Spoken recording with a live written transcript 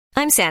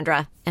I'm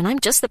Sandra, and I'm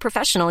just the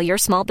professional your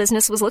small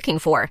business was looking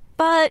for.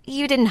 But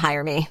you didn't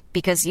hire me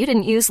because you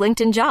didn't use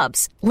LinkedIn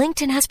Jobs.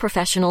 LinkedIn has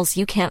professionals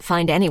you can't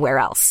find anywhere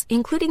else,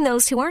 including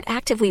those who aren't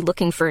actively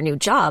looking for a new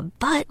job,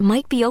 but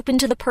might be open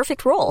to the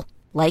perfect role,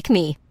 like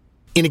me.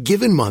 In a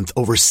given month,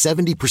 over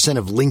 70%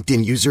 of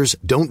LinkedIn users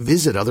don't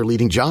visit other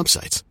leading job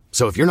sites.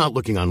 So if you're not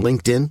looking on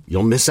LinkedIn,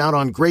 you'll miss out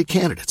on great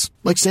candidates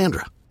like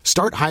Sandra.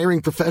 Start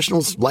hiring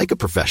professionals like a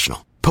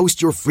professional.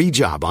 Post your free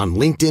job on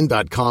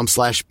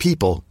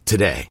linkedin.com/people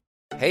today.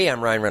 Hey,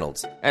 I'm Ryan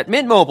Reynolds. At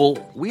Mint Mobile,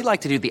 we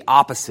like to do the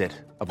opposite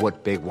of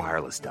what Big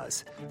Wireless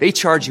does. They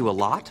charge you a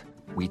lot,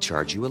 we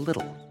charge you a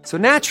little. So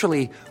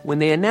naturally, when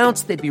they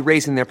announced they'd be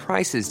raising their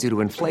prices due to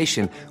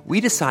inflation,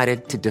 we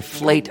decided to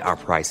deflate our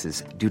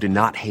prices due to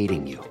not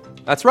hating you.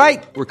 That's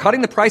right. We're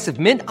cutting the price of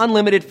Mint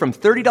Unlimited from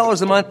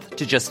 $30 a month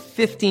to just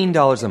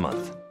 $15 a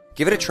month.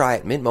 Give it a try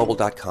at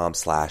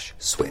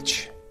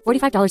mintmobile.com/switch.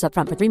 $45 up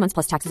front for 3 months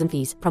plus taxes and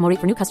fees. Promo rate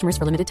for new customers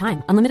for limited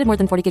time. Unlimited more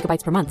than 40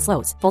 gigabytes per month.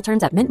 Slows full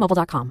terms at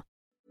mintmobile.com.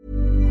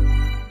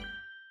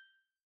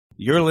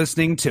 You're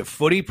listening to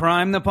Footy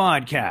Prime, the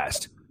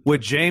podcast,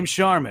 with James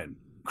Sharman,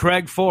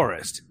 Craig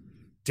Forrest,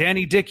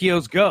 Danny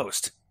Dichio's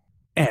Ghost,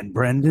 and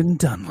Brendan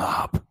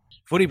Dunlop.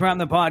 Footy Prime,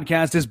 the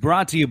podcast, is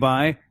brought to you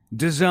by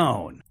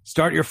DAZN.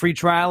 Start your free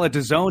trial at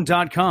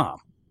DAZN.com.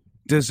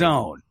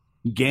 DAZN.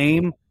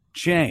 Game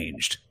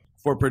changed.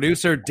 For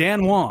producer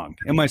Dan Wong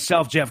and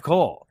myself, Jeff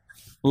Cole,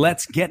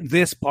 let's get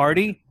this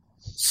party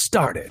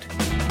started.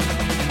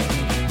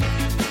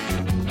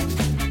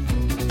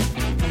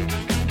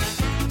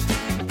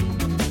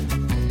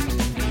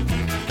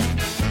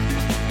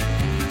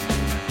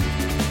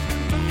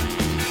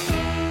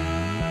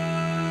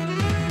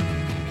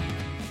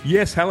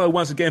 Yes, hello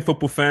once again,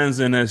 football fans,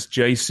 and as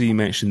JC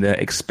mentioned there,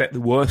 expect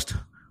the worst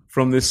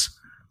from this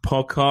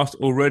podcast.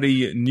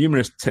 Already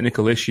numerous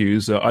technical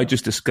issues. I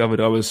just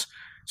discovered I was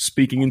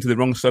speaking into the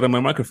wrong side of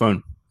my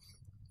microphone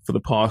for the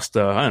past,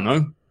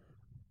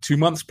 2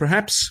 months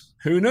perhaps.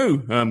 Who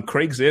knew?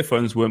 Craig's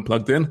earphones weren't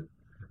plugged in.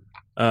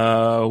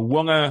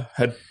 Wonga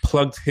had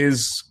plugged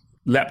his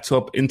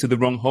laptop into the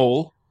wrong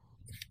hole.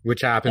 Which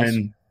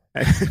happens.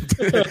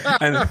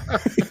 And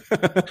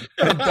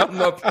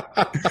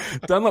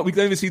Dunlop, we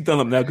don't even see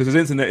Dunlop now because his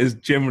internet is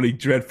generally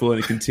dreadful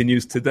and it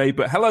continues today.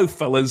 But hello,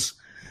 fellas.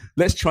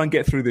 Let's try and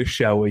get through this,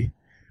 shall we?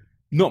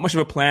 Not much of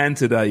a plan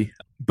today,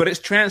 but it's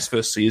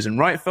transfer season,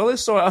 right,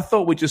 fellas? So I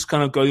thought we'd just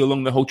kind of go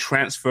along the whole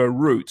transfer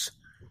route.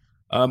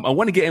 I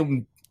want to get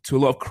into a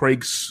lot of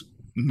Craig's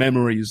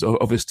memories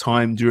of his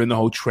time during the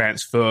whole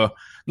transfer.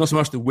 Not so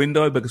much the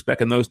window, because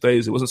back in those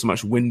days, it wasn't so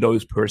much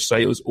windows per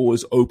se. It was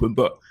always open,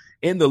 but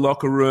in the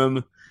locker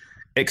room,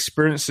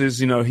 experiences,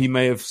 he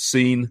may have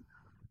seen.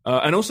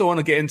 And also I want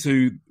to get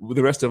into, with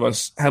the rest of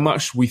us, how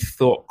much we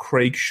thought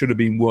Craig should have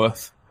been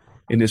worth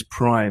in his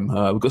prime.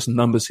 We've got some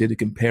numbers here to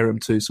compare him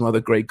to some other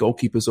great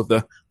goalkeepers of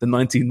the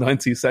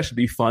 1990s. That should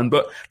be fun.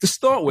 But to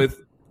start with,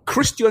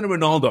 Cristiano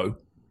Ronaldo.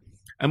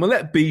 And we'll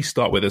let B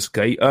start with us,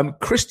 okay?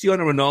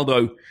 Cristiano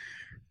Ronaldo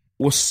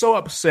was so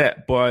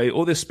upset by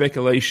all this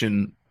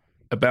speculation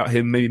about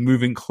him maybe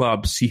moving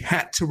clubs, he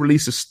had to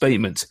release a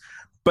statement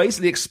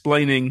basically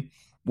explaining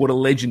what a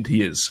legend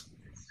he is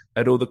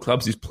at all the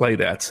clubs he's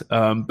played at.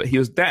 But he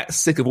was that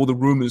sick of all the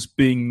rumors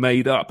being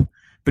made up.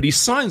 But he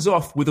signs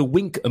off with a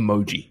wink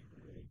emoji.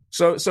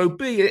 So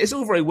B, it's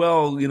all very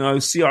well,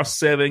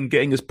 CR7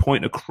 getting his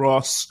point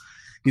across.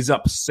 He's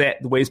upset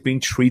the way he's being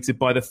treated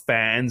by the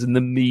fans and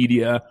the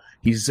media.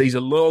 He's a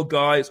loyal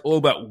guy. It's all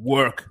about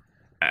work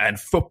and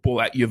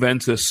football at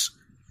Juventus.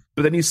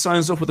 But then he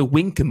signs off with a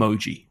wink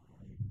emoji.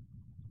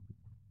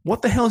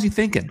 What the hell is he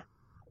thinking?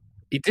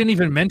 He didn't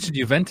even mention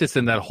Juventus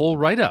in that whole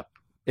write-up.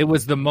 It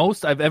was the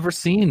most I've ever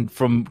seen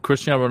from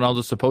Cristiano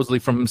Ronaldo, supposedly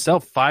from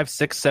himself. 5,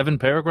 6, 7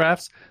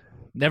 paragraphs.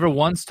 Never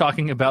once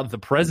talking about the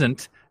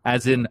present,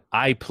 as in,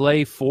 I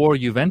play for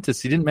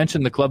Juventus. He didn't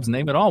mention the club's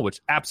name at all,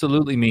 which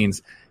absolutely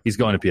means he's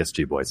going to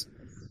PSG, boys.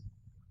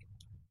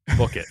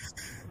 Book it.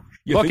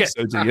 You think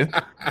so, do you?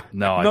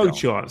 No, I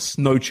don't.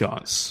 No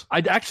chance.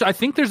 I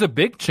think there's a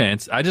big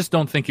chance. I just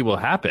don't think it will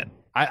happen.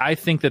 I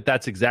think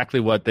that's exactly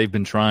what they've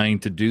been trying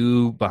to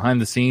do behind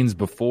the scenes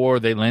before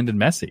they landed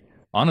Messi.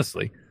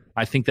 Honestly,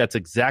 I think that's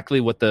exactly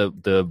what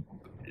the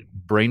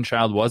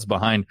brainchild was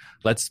behind.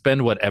 Let's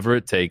spend whatever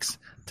it takes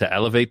to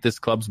elevate this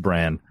club's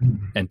brand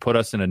and put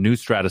us in a new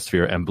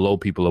stratosphere and blow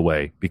people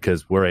away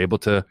because we're able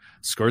to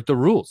skirt the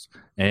rules.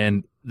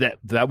 And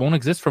that won't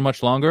exist for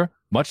much longer,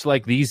 much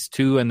like these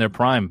two in their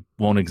prime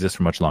won't exist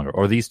for much longer,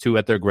 or these two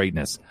at their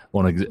greatness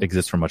won't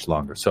exist for much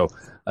longer. So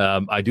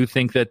I do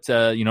think that,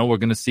 we're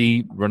going to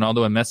see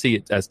Ronaldo and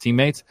Messi as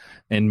teammates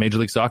in Major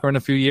League Soccer in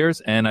a few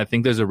years, and I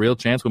think there's a real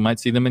chance we might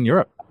see them in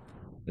Europe.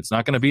 It's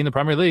not going to be in the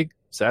Premier League,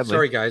 sadly.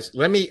 Sorry, guys.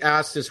 Let me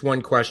ask this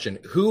one question.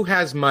 Who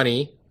has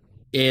money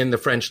in the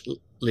French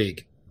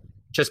league?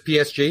 Just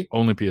PSG?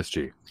 Only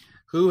PSG.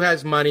 Who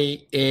has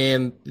money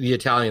in the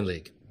Italian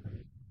league?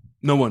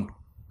 No one.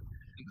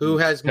 Who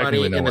has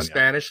money in the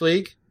Spanish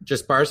league?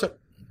 Just Barca?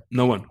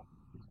 No one.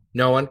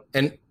 No one.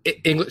 And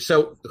English.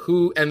 So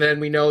who? And then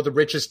we know the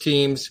richest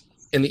teams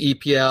in the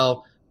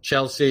EPL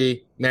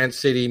Chelsea, Man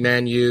City,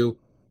 Man U.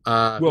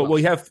 Well,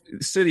 you have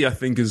City, I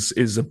think,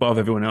 is above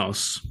everyone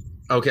else.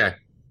 Okay.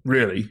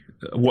 Really,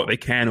 what they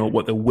can or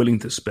what they're willing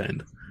to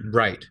spend.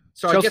 Right.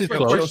 So Chelsea's I guess my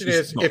close. question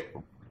is,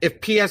 if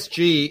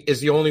PSG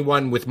is the only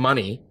one with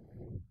money,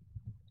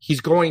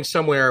 he's going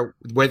somewhere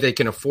where they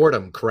can afford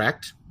him,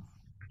 correct?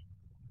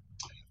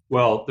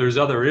 Well, there's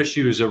other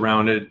issues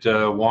around it,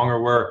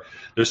 Wonger, where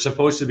there's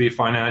supposed to be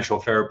financial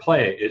fair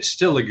play. It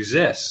still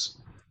exists,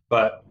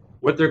 but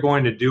what they're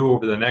going to do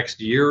over the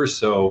next year or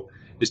so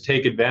is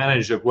take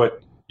advantage of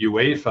what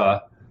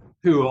UEFA,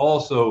 who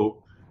also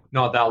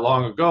not that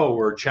long ago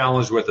were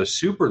challenged with a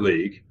Super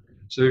League.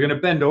 So they're going to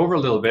bend over a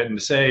little bit and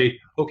say,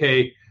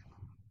 okay,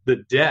 the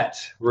debt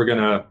we're going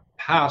to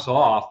pass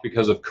off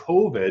because of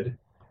COVID,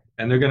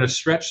 and they're going to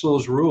stretch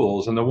those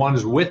rules. And the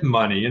ones with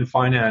money and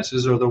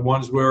finances are the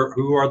ones who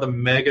are the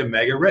mega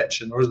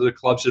rich. And those are the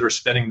clubs that are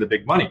spending the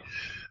big money.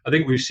 I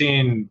think we've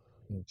seen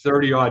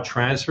 30-odd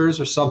transfers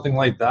or something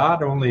like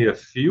that, only a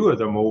few of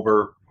them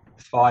over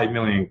 5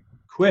 million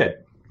quid.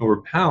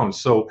 Over pounds.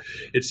 So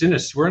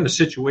we're in a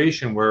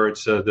situation where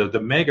it's the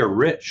mega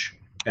rich,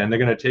 and they're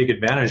going to take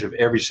advantage of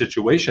every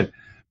situation.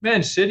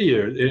 Man City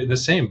are in the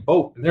same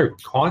boat, and they're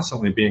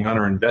constantly being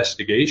under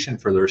investigation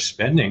for their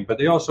spending, but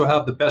they also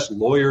have the best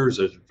lawyers.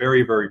 It's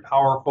very, very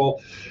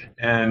powerful,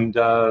 and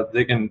they're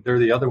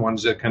the other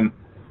ones that can,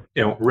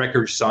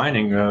 record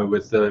signing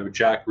with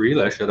Jack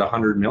Grealish at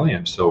 100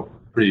 million. So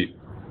pretty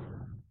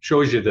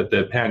shows you that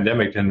the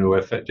pandemic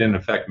didn't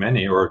affect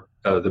many, or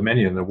the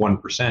many in the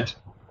 1%.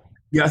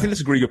 Yeah, I think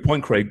that's a really good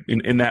point, Craig,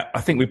 in that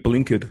I think we're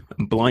blinkered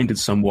and blinded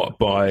somewhat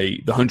by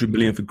the 100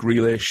 million for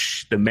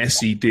Grealish, the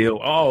Messi deal.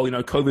 Oh,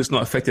 COVID's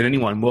not affected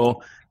anyone.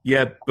 Well,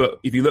 yeah, but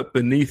if you look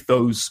beneath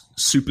those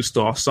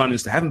superstar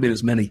signings, there haven't been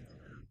as many.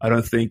 I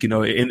don't think,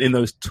 in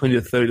those 20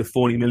 to 30 to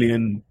 40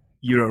 million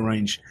euro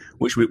range,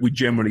 which we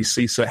generally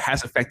see. So it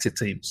has affected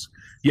teams.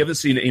 You haven't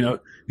seen,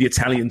 the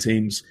Italian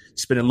teams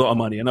spending a lot of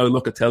money. I know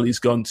Locatelli's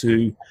gone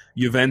to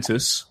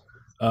Juventus,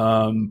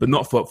 but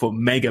not for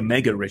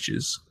mega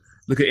riches.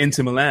 Look at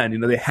Inter Milan.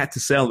 They had to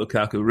sell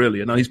Lukaku,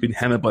 really. I know he's been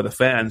hammered by the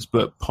fans,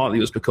 but partly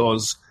it was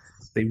because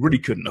they really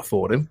couldn't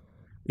afford him.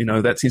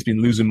 That team's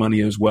been losing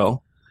money as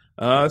well.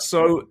 There's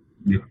so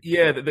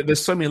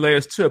many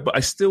layers to it. But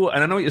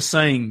I know what you're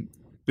saying,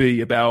 B,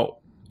 about,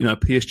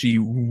 PSG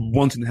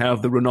wanting to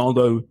have the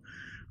Ronaldo,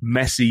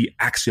 Messi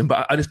axiom,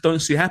 but I just don't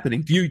see it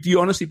happening. Do you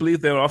honestly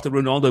believe they were after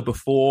Ronaldo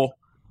before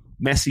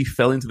Messi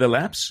fell into their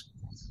laps?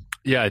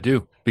 Yeah, I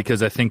do,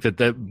 because I think that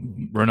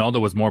Ronaldo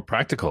was more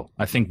practical.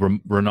 I think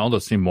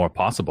Ronaldo seemed more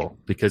possible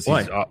because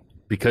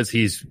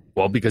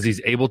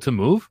he's able to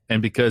move,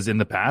 and because in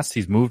the past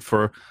he's moved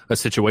for a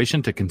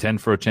situation to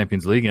contend for a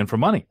Champions League and for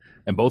money,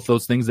 and both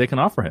those things they can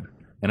offer him.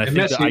 And I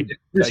think the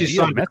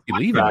idea of Messi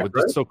leaving was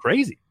just so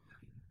crazy.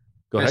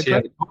 Go ahead,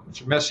 Craig.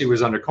 Messi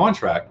was under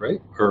contract,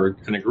 right, or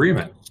an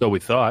agreement. So we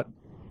thought,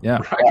 yeah,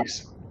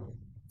 right.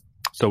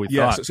 So we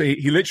thought. So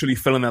he literally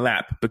fell in their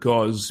lap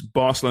because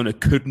Barcelona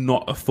could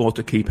not afford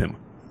to keep him.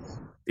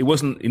 It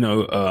wasn't,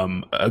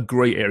 a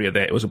gray area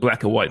there. It was a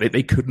black and white.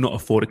 They could not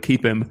afford to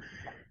keep him.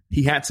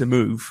 He had to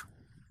move,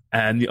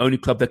 and the only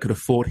club that could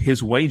afford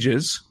his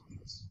wages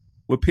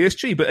were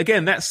PSG. But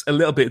again, that's a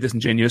little bit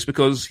disingenuous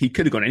because he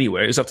could have gone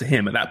anywhere. It was up to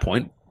him at that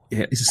point.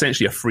 He's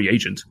essentially a free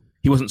agent.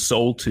 He wasn't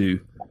sold to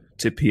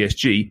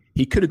PSG.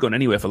 He could have gone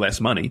anywhere for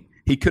less money.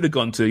 He could have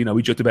gone to,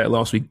 we joked about it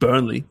last week,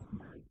 Burnley,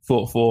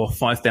 for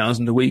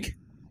 $5,000 a week.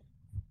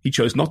 He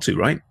chose not to,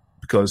 right?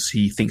 Because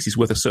he thinks he's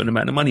worth a certain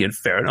amount of money, and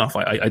fair enough.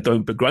 I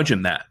don't begrudge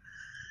him that.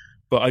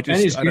 But I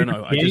don't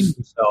know.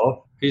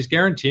 He's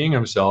guaranteeing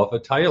himself a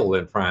title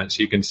in France.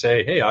 He can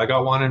say, hey, I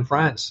got one in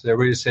France.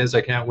 Everybody says I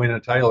can't win a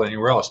title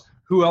anywhere else.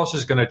 Who else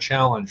is going to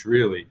challenge,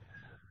 really,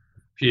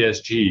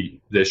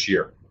 PSG this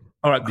year?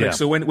 All right, Chris. Yeah.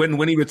 So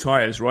when he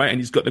retires, right, and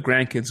he's got the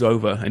grandkids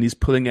over, and he's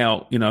pulling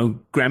out,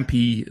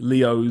 Grampy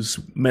Leo's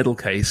medal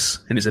case,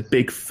 and it's a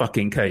big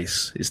fucking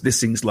case. This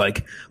thing's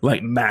like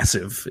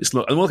massive. It's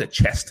not like a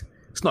chest.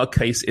 It's not a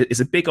case. It's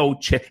a big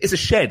old chest. It's a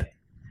shed.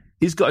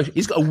 He's got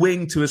a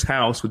wing to his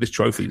house with his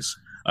trophies.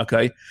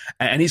 Okay,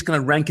 and he's going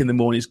to rank in the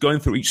morning. He's going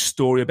through each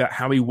story about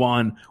how he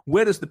won.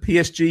 Where does the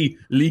PSG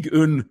Ligue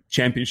 1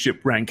 championship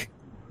rank?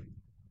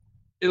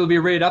 It'll be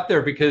right up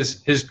there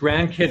because his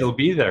grandkid will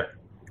be there.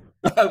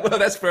 Well,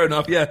 that's fair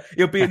enough. Yeah,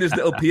 he'll be in his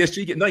little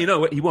PSG kit. No, you know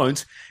what? He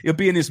won't. He'll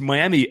be in his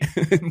Miami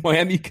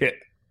kit.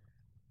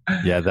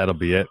 Yeah, that'll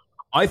be it.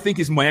 I think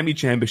his Miami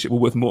championship will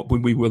worth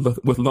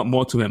a lot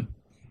more to him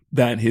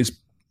than his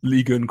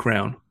Ligue 1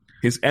 crown.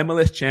 His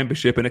MLS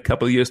championship in a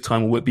couple of years'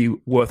 time will be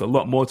worth a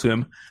lot more to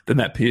him than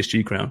that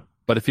PSG crown.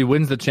 But if he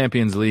wins the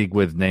Champions League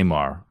with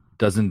Neymar,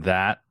 doesn't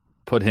that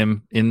put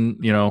him in?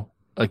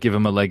 Give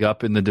him a leg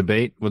up in the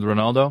debate with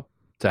Ronaldo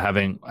to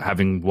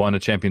having won a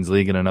Champions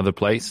League in another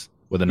place?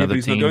 With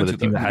another team, with a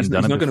team that hadn't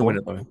done it before. He's not going to win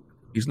it, though.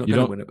 He's not going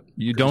to win it.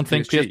 You don't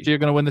think PSG are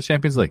going to win the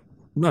Champions League?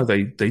 No,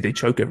 they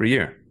choke every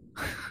year.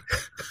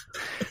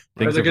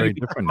 Things are very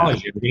different now.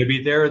 They're going to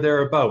be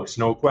thereabouts,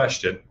 no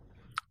question.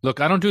 Look,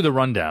 I don't do the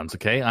rundowns,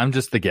 okay? I'm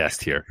just the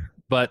guest here.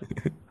 But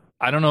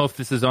I don't know if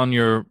this is on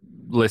your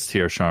list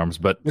here, Sharms,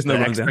 but There's the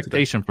no rundown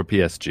expectation for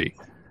PSG.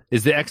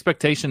 Is the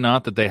expectation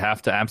not that they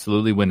have to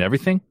absolutely win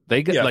everything?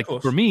 They get, like,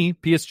 for me,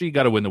 PSG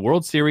got to win the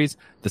World Series,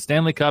 the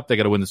Stanley Cup, they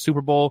got to win the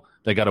Super Bowl,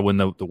 they got to win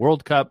the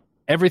World Cup.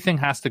 Everything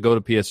has to go to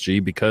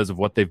PSG because of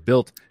what they've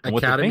built. And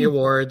Academy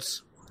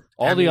Awards.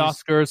 All Emmys. The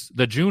Oscars,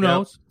 the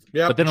Junos.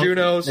 Yep, but then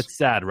Junos. It's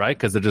sad, right?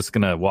 Because they're just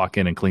going to walk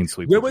in and clean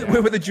sweep. Where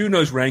would the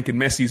Junos rank in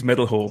Messi's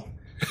medal haul?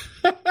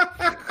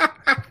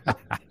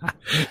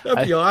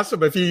 That'd be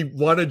awesome if he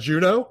won a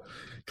Juno,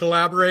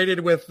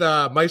 collaborated with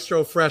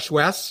Maestro Fresh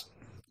Wes.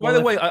 By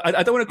the way,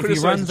 I don't want to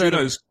criticize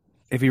Junos.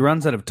 If he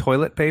runs out of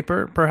toilet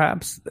paper,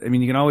 perhaps, I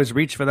mean, you can always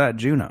reach for that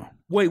Juno.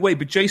 Wait,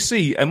 but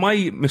JC, am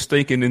I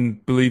mistaken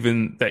in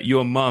believing that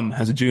your mum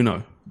has a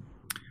Juno?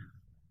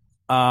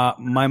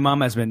 My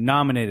mom has been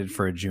nominated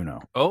for a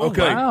Juno. Oh,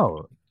 okay.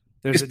 Wow.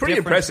 There's it's pretty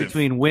impressive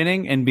between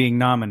winning and being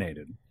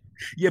nominated.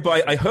 Yeah,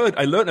 but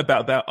I learned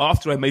about that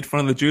after I made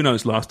fun of the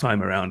Junos last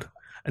time around,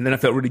 and then I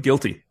felt really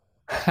guilty.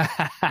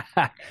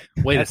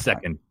 Wait a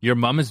second. Your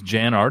mom is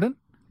Jan Arden?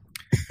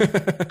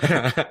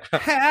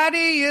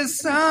 Hattie is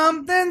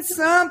something.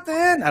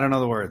 I don't know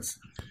the words.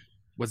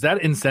 Was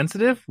that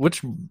insensitive?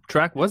 Which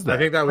track was that? I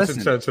think that was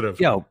insensitive.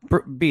 Yo,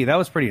 B, that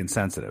was pretty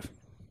insensitive.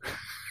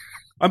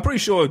 I'm pretty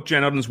sure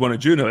Jan Arden's won a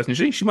Juno, hasn't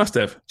she? She must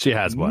have. She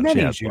has one.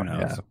 Many she has Junos.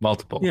 One. Yeah,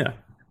 multiple. Yeah.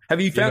 Have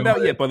you found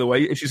out yet, by the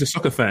way, if she's a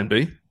soccer fan,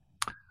 B?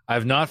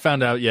 I've not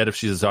found out yet if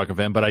she's a soccer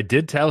fan, but I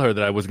did tell her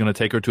that I was going to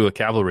take her to a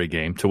cavalry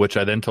game, to which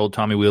I then told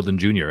Tommy Wheeldon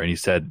Jr., and he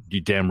said,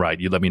 "You damn right.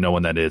 You let me know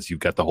when that is.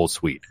 You've got the whole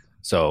suite."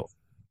 So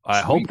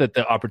I hope that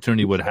the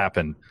opportunity would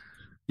happen.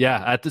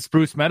 Yeah, at the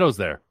Spruce Meadows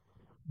there.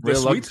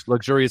 Real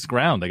luxurious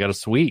ground. They got a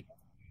suite.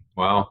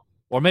 Wow.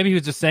 Or maybe he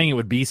was just saying it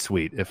would be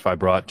sweet if I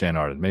brought Jan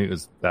Arden. Maybe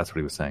that's what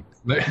he was saying.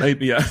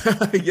 Maybe,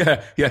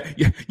 yeah.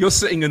 yeah. You're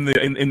sitting in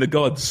the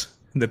gods,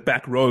 in the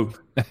back row,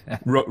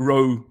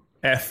 row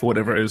F,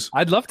 whatever it is.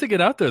 I'd love to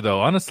get out there,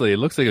 though. Honestly, it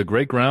looks like a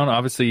great ground.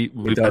 Obviously,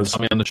 we've had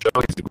Tommy on the show.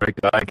 He's a great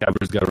guy.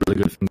 Cavalry's got a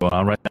really good thing going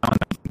on right now, and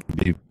I think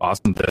it'd be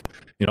awesome to,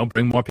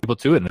 bring more people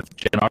to it. And if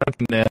Jan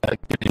Arden can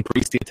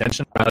increase the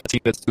attention around a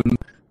team that's doing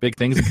big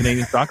things in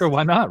Canadian soccer,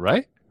 why not,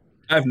 right?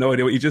 I have no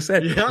idea what you just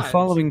said. Yeah. The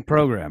following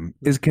program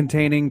is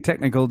containing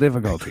technical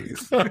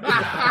difficulties.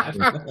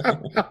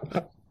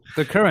 The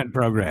current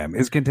program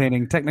is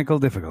containing technical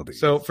difficulties.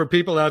 So for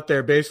people out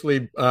there,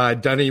 basically,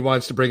 Dunny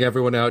wants to bring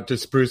everyone out to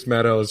Spruce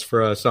Meadows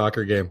for a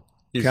soccer game.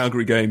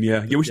 Calgary game,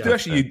 yeah. Yeah, we should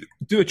actually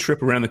do a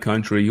trip around the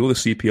country, all the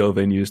CPL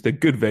venues. They're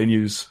good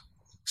venues.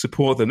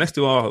 Support them. Let's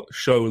do our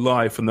show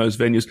live from those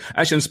venues.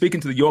 Actually, I'm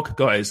speaking to the York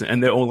guys,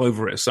 and they're all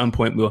over it. At some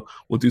point, we'll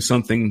do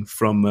something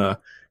from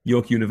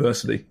York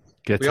University.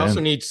 We also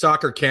need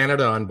Soccer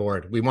Canada on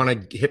board. We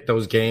want to hit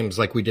those games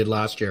like we did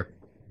last year.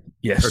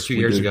 Yes. Or 2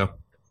 years ago.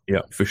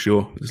 Yeah, for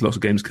sure. There's lots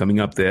of games coming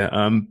up there.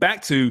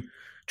 Back to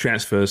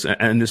transfers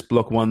and this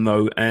block one,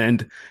 though.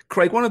 And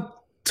Craig, I want to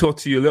talk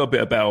to you a little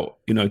bit about,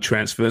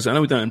 transfers. I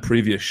know we've done it in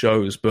previous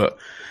shows, but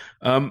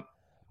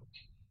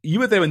you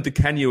were there when Di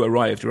Canio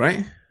arrived,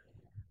 right?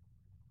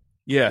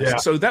 Yeah.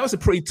 So that was a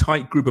pretty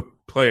tight group of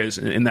players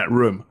in that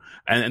room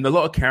and a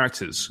lot of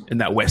characters in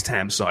that West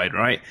Ham side,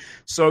 right?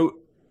 So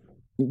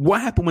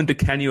what happened when Di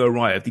Canio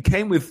arrived? He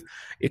came with,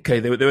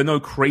 there were no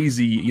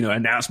crazy,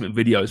 announcement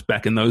videos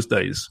back in those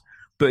days,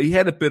 but he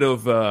had a bit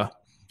of a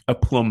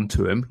plum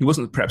to him. He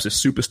wasn't perhaps a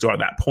superstar at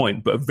that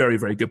point, but a very,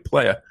 very good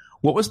player.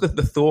 What was the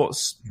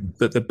thoughts,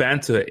 the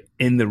banter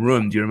in the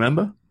room? Do you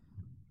remember?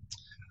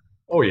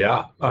 Oh,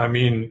 yeah. I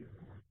mean,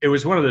 it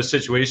was one of those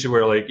situations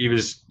where, he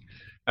was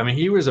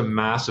a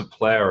massive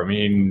player. I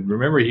mean,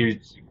 remember, he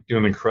was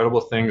doing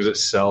incredible things at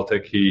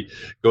Celtic. He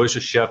goes to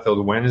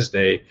Sheffield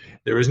Wednesday.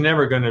 There was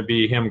never going to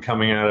be him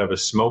coming out of a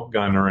smoke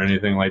gun or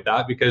anything like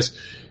that because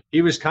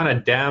he was kind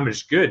of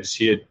damaged goods.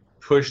 He had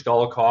pushed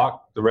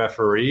Alcock, the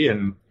referee,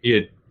 and he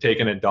had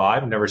taken a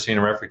dive. I've never seen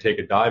a referee take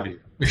a dive.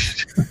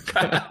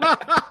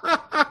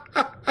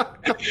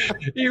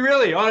 He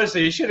really,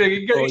 honestly, he should have.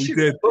 You got to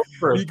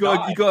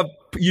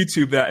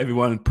YouTube that,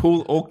 everyone.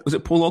 Was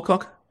it Paul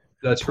Alcock?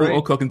 That's Paul right.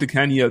 Alcock and Di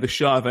Canio, the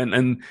shove,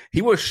 and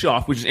he was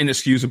shaft, which is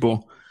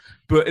inexcusable.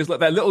 But it's like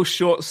that little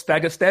short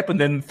stagger step and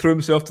then threw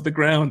himself to the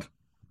ground.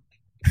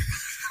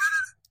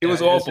 It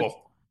was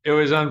awful. It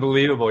was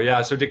unbelievable.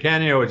 Yeah. So Di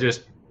Canio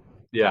just,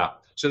 yeah.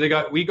 So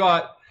we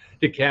got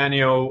Di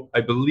Canio,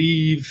 I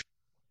believe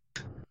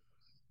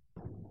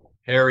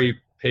Harry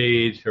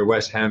paid, or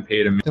West Ham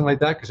paid him, something like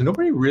that, because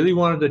nobody really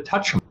wanted to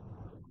touch him.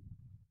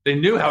 They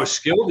knew how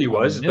skilled he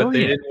was, but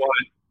they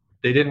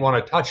didn't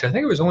want to touch. I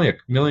think it was only $1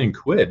 million.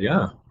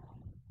 Yeah.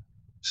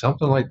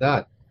 Something like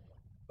that.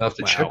 I'll have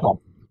to check on.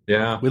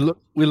 Yeah.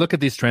 We look at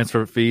these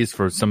transfer fees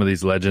for some of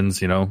these legends,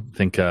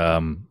 think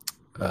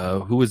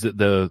who was it,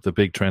 the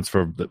big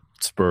transfer, the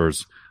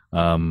Spurs?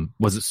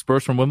 Was it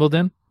Spurs from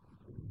Wimbledon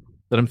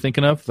that I'm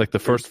thinking of? Like the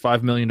first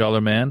 $5 million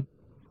man?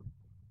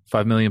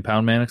 £5 million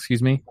man,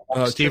 excuse me?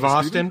 Steve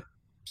Austin?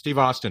 Steve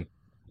Austin.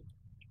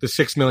 The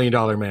 $6 million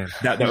man.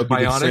 That would be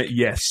Bionic?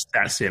 Yes,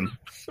 that's him.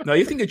 No,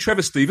 you think of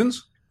Trevor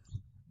Stevens?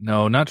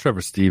 No, not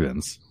Trevor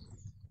Stevens.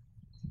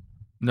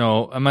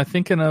 No, am I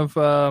thinking of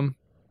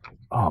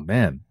oh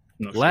man.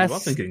 Not sure what I'm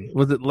thinking.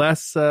 Was it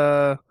less?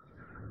 Not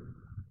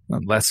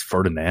less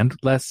Ferdinand.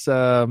 Less.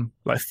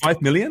 Like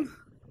 5 million?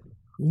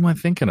 Who am I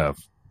thinking of?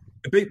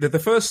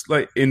 The first,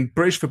 in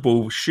British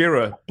football,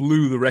 Shearer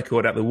blew the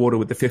record out of the water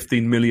with the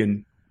 15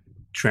 million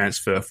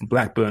transfer from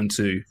Blackburn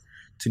to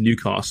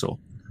Newcastle.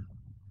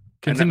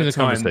 Continue the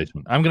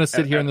conversation. I'm going to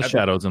sit here in the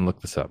shadows and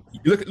look this up.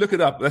 Look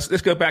it up. Let's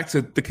go back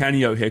to the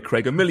Canio here,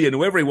 Craig. $1 million,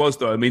 whoever he was,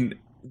 though. I mean,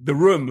 the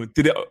room,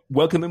 did it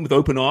welcome him with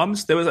open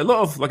arms? There was a lot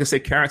of, like I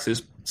said,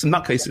 characters, some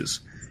nutcases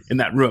in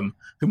that room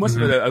who must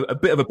have had a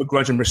bit of a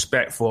begrudging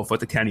respect for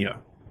the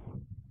Canio.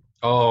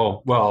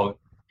 Oh, well,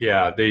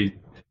 yeah, they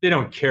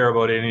don't care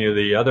about any of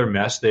the other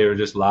mess. They were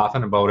just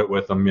laughing about it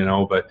with them,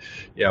 But,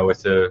 yeah,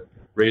 with the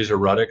Razor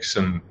Ruddocks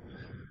and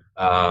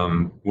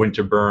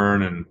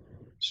Winterburn and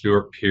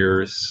Stuart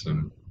Pearce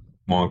and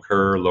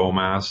Moncur,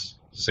 Lomas,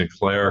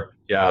 Sinclair.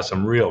 Yeah,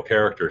 some real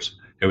characters.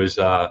 It was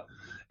a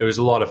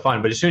lot of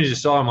fun. But as soon as you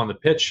saw him on the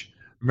pitch,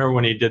 remember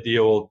when he did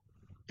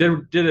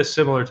did a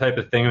similar type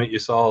of thing that you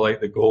saw, like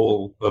the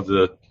goal of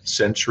the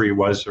century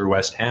was for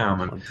West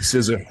Ham, and the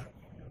scissor.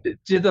 It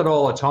did that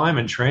all the time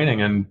in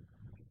training,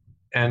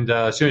 and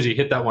as soon as he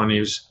hit that one,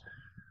 you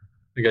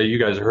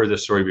guys have heard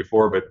this story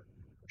before, but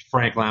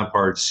Frank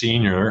Lampard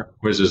Sr.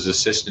 was his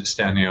assistant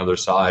standing on the other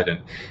side,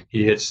 and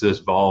he hits this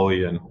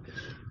volley, and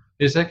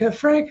he's like,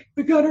 Frank,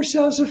 we got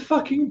ourselves a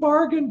fucking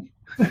bargain.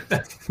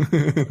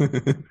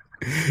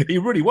 He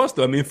really was,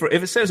 though. I mean, if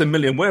it says $1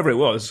 million, wherever it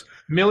was.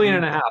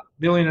 $1.5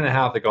 million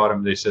they got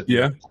him, they said.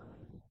 Yeah.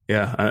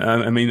 Yeah.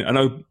 I mean, I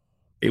know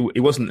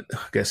it wasn't,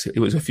 I guess it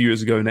was a few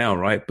years ago now,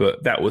 right?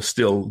 But that was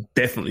still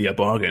definitely a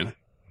bargain.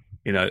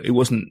 It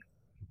wasn't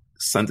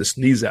something to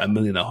sneeze at $1.5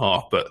 million,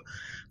 but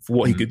for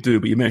what he could do.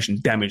 But you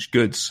mentioned damaged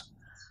goods.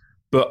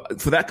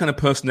 But for that kind of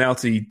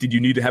personality, did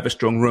you need to have a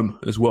strong room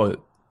as well?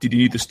 Did you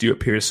need the Stuart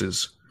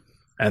Pearces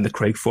and the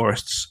Craig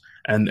Forrests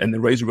and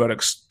the Razor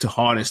Ruddocks to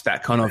harness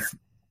that kind of,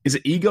 is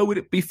it ego, would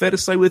it be fair to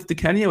say, with Di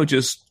Canio, or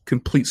just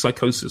complete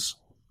psychosis?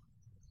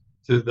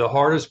 The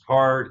hardest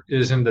part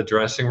is in the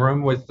dressing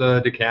room with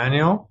Di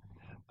Canio,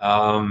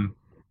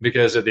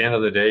 because at the end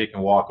of the day, you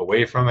can walk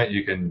away from it,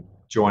 you can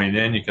join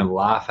in, you can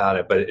laugh at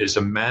it, but as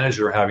a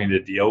manager having to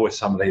deal with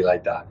somebody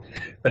like that.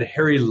 But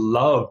Harry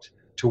loved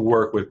to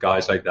work with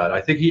guys like that. I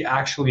think he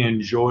actually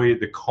enjoyed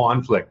the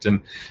conflict,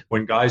 and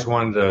when guys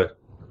wanted to,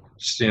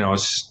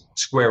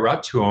 square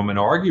up to him and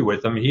argue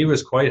with him, he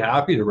was quite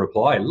happy to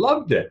reply.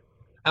 Loved it,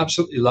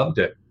 absolutely loved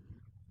it.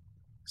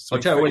 So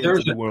I'll tell you what, there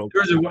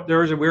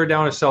was a we were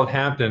down at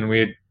Southampton. We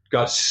had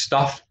got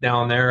stuffed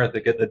down there at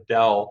the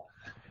Dell,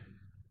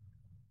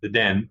 the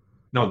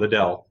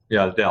Dell,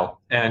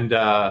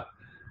 and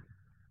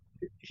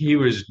he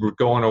was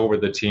going over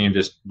the team,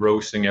 just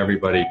roasting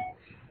everybody.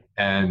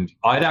 And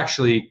I'd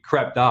actually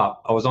crept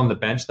up. I was on the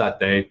bench that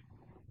day.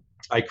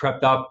 I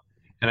crept up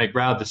and I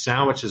grabbed the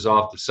sandwiches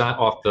off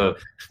the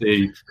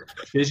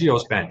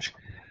physio's bench.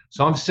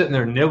 So I'm sitting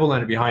there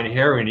nibbling it behind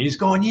Harry, and he's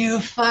going, "You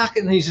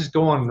fucking!" He's just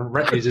going.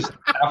 He's just.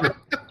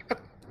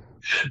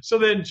 So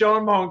then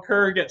John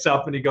Moncur gets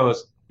up and he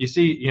goes, "You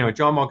see,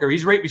 John Moncur.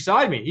 He's right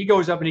beside me. He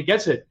goes up and he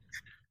gets it.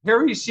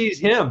 Harry sees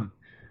him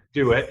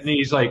do it, and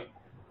he's like,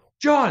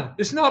 "John,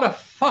 it's not a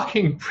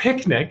fucking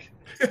picnic."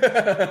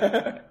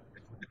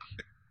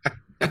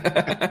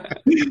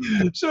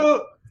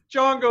 So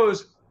John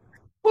goes,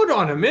 "Hold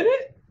on a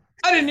minute.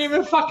 I didn't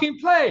even fucking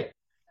play.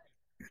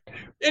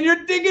 And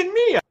you're digging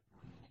me up."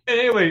 And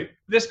anyway,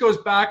 this goes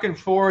back and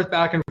forth.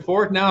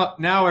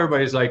 Now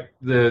everybody's like,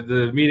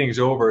 the meeting's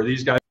over.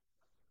 These guys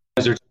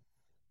are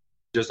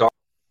just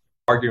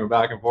arguing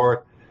back and forth.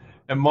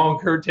 And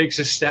Moncur takes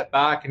a step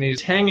back and he's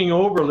hanging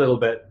over a little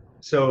bit.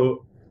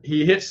 So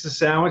he hits the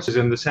sandwiches,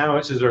 and the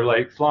sandwiches are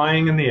like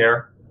flying in the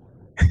air.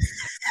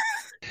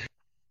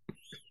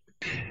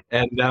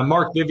 And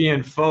Mark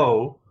Vivian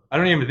Foe, I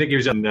don't even think he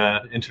was in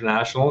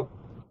international,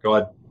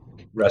 God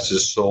rest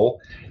his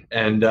soul,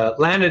 and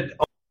landed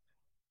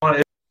on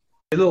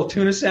a little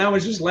tuna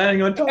sandwich just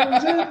landing on top of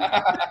his head.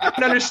 I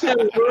don't understand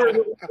what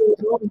was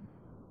going on.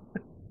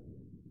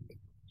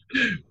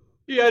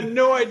 He had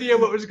no idea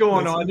what was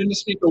going on. Didn't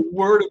speak a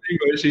word of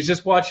English. He's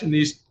just watching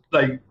these,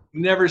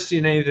 never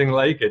seen anything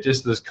like it.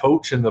 Just this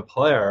coach and the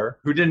player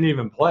who didn't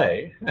even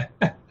play.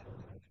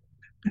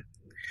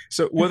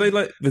 So were they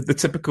like the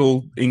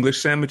typical English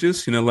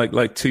sandwiches?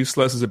 Like two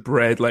slices of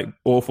bread, like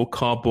awful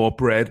cardboard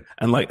bread,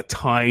 and like a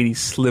tiny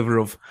sliver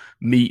of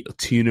meat or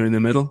tuna in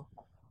the middle?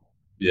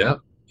 Yeah.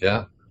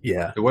 There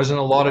wasn't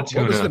a lot of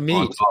tuna. What was the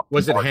meat?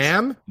 Was it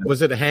ham?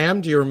 Was it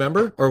ham? Do you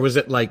remember? Or was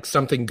it like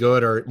something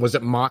good? Or was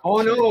it mock?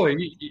 Oh, no.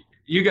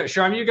 You got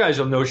Sharm. You guys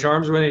will know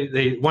Sharms. When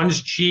they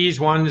one's cheese,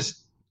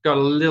 one's got a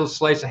little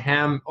slice of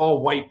ham,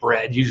 all white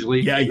bread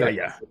usually.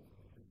 Yeah.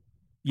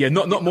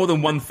 Not more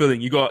than one filling.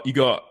 You got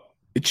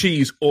the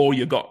cheese, or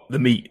you got the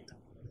meat.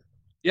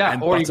 Yeah, or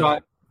butter. You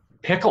got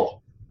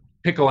pickle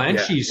and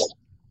cheese.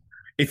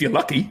 If you're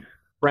lucky,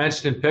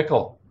 Branston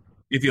pickle.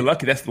 If you're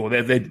lucky, that's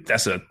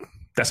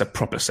a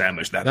proper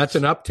sandwich. That's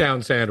an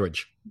uptown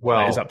sandwich. Well,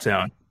 that is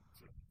uptown.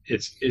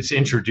 It's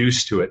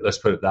introduced to it. Let's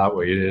put it that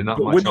way.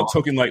 We're not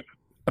talking like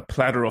a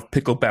platter of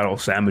pickle barrel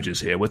sandwiches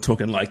here. We're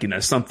talking like,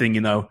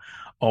 something,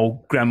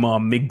 old Grandma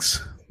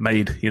Miggs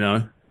made,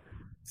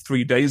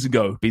 3 days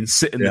ago, been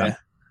sitting there.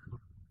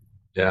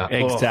 Yeah.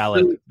 Egg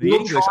salad. The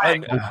English,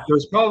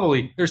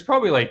 there's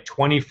probably like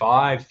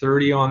 25,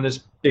 30 on this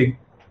big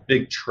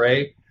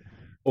tray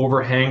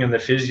overhanging the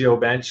physio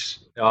bench.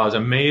 It was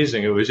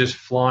amazing. It was just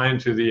flying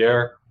through the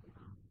air.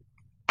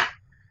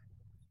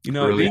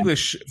 The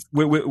English,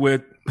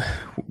 we're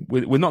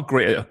not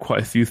great at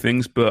quite a few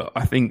things, but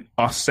I think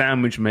our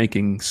sandwich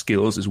making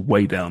skills is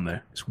way down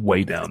there. It's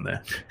way down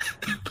there.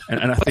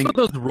 And I think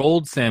those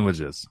rolled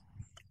sandwiches.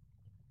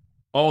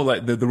 Oh,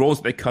 like the rolls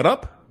that they cut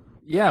up?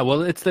 Yeah,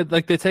 well, it's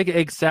like they take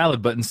egg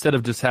salad, but instead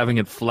of just having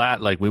it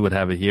flat like we would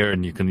have it here,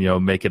 and you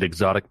can make it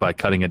exotic by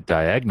cutting it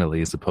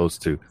diagonally as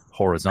opposed to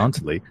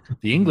horizontally,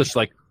 the English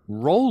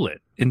roll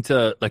it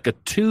into like a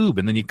tube,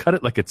 and then you cut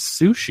it like it's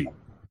sushi.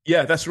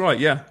 Yeah, that's right.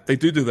 Yeah, they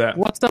do that.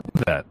 What's up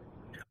with that?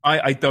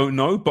 I don't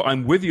know, but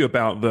I'm with you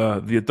about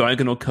the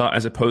diagonal cut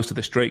as opposed to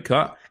the straight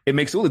cut. It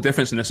makes all the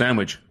difference in a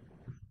sandwich,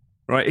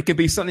 right? It can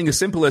be something as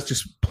simple as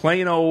just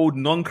plain old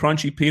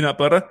non-crunchy peanut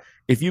butter.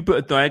 If you put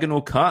a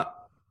diagonal cut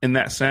in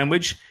that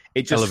sandwich,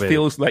 it just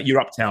feels like you're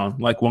uptown,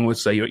 like one would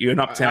say. You're an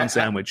uptown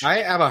sandwich.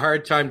 I have a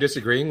hard time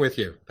disagreeing with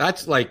you.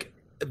 That's like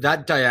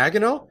that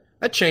diagonal,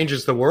 that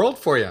changes the world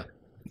for you.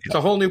 It's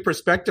a whole new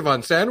perspective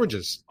on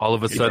sandwiches. All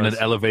of a sudden, it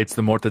elevates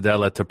the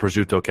mortadella to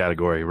prosciutto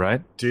category,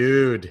 right?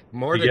 Dude,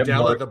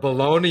 mortadella, the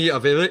bologna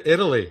of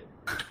Italy.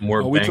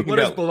 More we talking what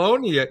about is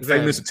bologna?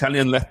 famous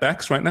Italian left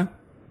backs right now?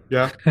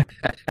 Yeah.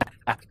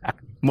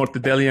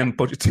 Mortadella and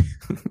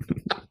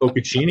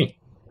Bocconcini.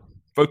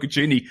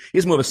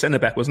 He's more of a centre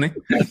back, wasn't he?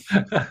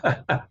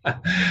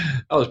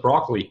 That was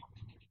broccoli.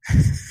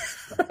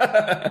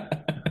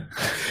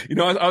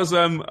 I was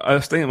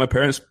staying at my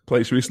parents'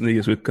 place recently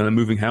as we're kind of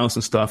moving house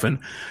and stuff, and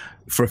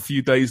for a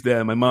few days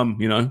there, my mum,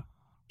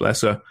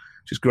 bless her,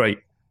 she's great,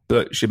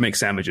 but she'd make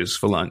sandwiches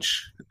for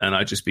lunch, and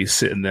I'd just be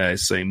sitting there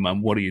saying,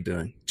 "Mum, what are you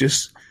doing?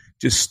 Just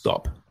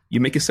stop. You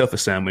make yourself a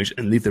sandwich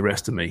and leave the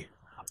rest to me.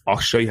 I'll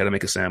show you how to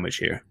make a sandwich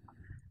here."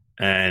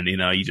 And,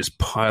 you just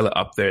pile it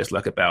up there. It's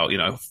like about,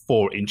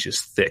 4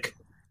 inches thick.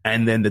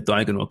 And then the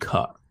diagonal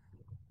cut.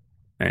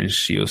 And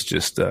she was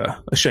just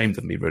ashamed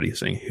of me, really,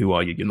 saying, "Who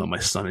are you? You're not my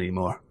son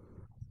anymore."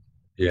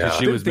 Yeah.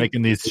 She was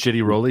making these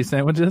shitty rolly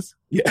sandwiches?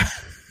 Yeah.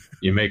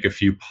 You make a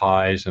few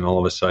pies, and all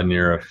of a sudden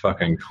you're a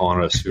fucking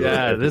connoisseur.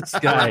 Yeah, this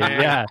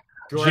guy, yeah.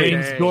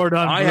 James Gordon.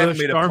 I haven't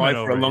made a pie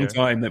for a long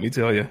time, let me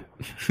tell you.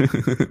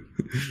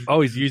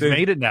 Oh, he's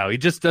made it now. He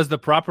just does the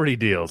property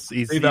deals.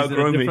 He's at a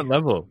different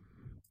level.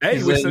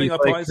 Hey, we're setting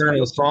up pies.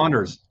 Colonel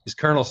Saunders. He's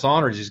Colonel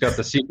Saunders. He's got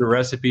the secret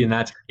recipe, and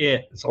that's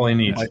it. That's all he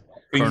needs.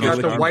 He's got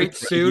the white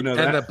suit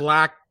and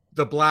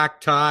the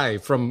black tie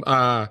from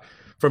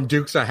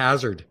Dukes of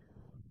Hazzard.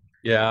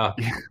 Yeah.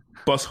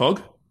 Boss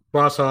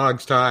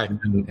Hogg's tie.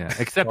 Yeah.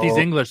 Except he's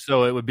English,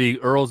 so it would be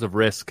Earls of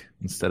Risk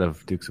instead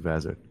of Dukes of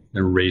Hazzard.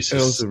 They're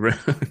racist.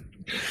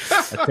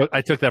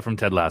 I took that from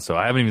Ted Lasso.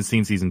 I haven't even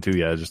seen season 2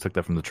 yet. I just took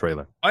that from the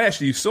trailer. I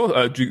actually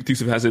saw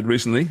Dukes of Hazzard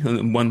recently,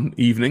 one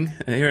evening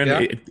here,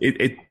 and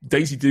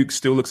Daisy Duke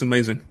still looks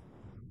amazing.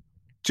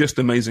 Just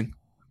amazing.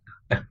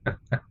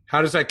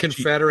 How does that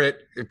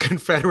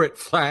Confederate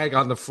flag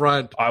on the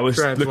front I was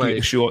translate? looking at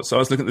the shorts. I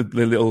was looking at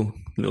the little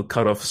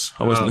cutoffs.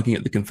 I wasn't looking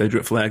at the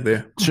Confederate flag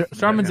there.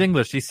 Sharman's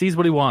English. He sees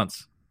what he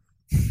wants.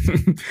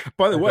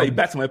 By the way,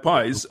 back to my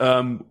pies.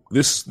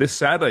 This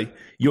Saturday,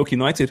 York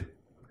United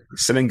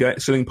selling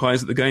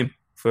pies at the game.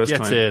 First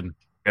Gets time. In.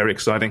 Very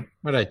exciting.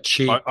 What a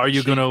cheap. Are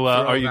you gonna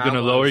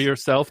lower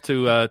yourself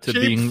to cheap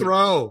being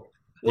throw?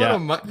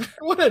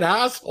 What an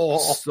asshole!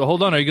 So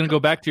hold on. Are you going to go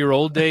back to your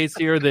old days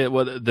here?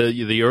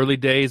 The early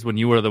days when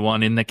you were the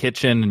one in the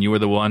kitchen and you were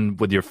the one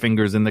with your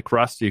fingers in the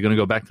crust. Are you going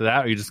to go back to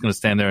that, or are you just going to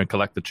stand there and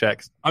collect the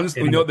checks? I'm just.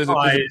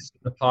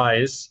 The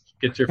pies.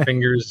 Get your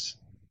fingers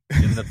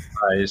in the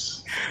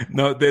pies.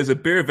 No, there's a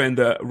beer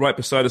vendor right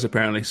beside us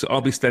apparently, so I'll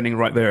be standing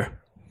right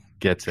there,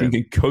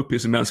 drinking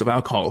copious amounts of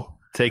alcohol,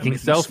 taking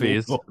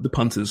selfies. The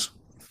punters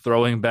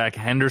throwing back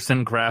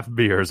Henderson craft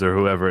beers or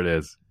whoever it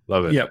is.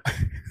 Love it. Yep.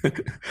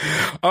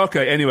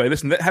 Okay, anyway,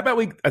 listen, how about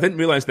I didn't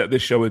realize that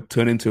this show would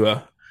turn into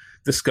a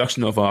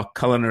discussion of our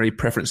culinary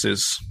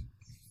preferences,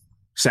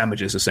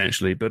 sandwiches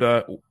essentially,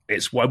 but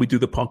it's why we do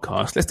the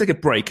podcast. Let's take a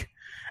break.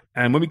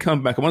 And when we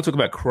come back, I want to talk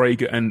about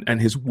Craig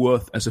and his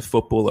worth as a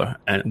footballer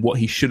and what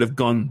he should have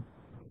gone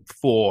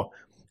for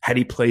had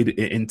he played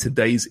in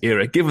today's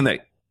era, given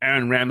that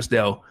Aaron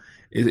Ramsdale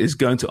is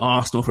going to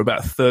Arsenal for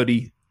about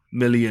 £30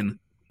 million.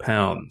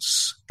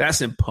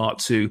 That's in part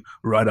 2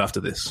 right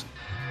after this.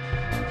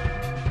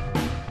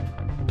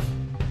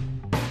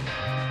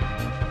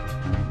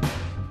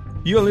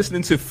 You're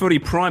listening to Footy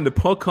Prime, the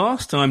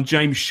podcast. I'm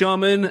James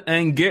Sharman,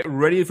 and get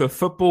ready for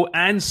football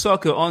and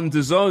soccer on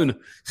DAZN.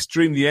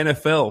 Stream the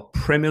NFL,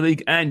 Premier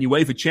League, and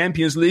UEFA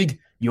Champions League.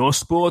 Your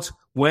sport,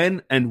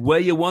 when and where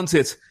you want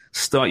it.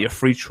 Start your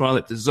free trial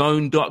at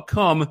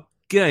DAZN.com.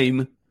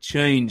 Game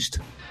changed.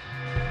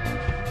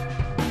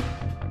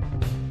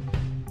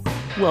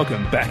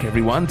 Welcome back,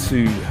 everyone,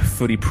 to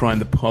Footy Prime,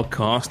 the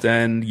podcast.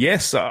 And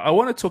yes, I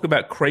want to talk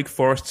about Craig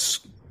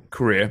Forrest's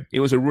career. It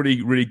was a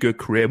really, really good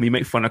career. We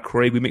make fun of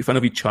Craig. We make fun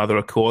of each other,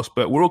 of course,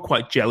 but we're all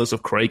quite jealous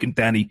of Craig and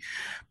Danny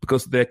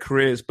because of their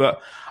careers. But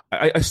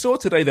I saw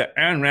today that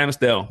Aaron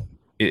Ramsdale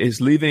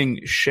is leaving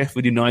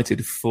Sheffield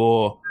United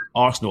for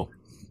Arsenal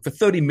for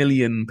 £30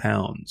 million.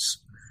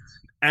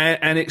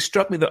 And it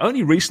struck me that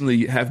only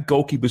recently have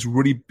goalkeepers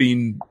really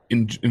been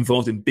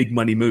involved in big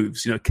money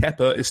moves. You know,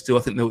 Kepa is still,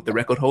 I think, the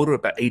record holder,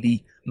 about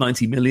 80,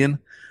 90 million.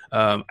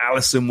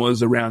 Alisson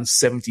was around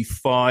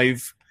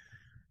 75.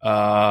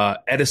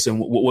 Edison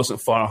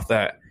wasn't far off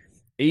that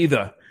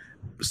either.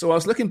 So I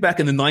was looking back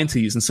in the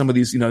 90s and some of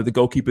these, the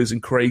goalkeepers in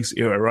Craig's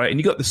era, right?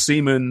 And you got the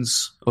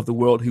Siemens of the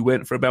world who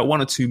went for about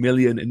 1 or 2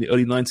 million in the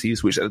early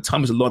 90s, which at the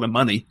time was a lot of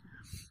money.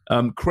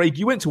 Craig,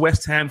 you went to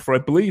West Ham for, I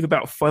believe,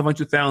 about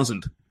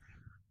 500,000.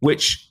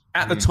 Which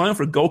at the time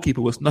for a goalkeeper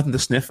was nothing to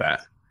sniff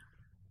at.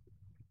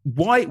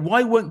 Why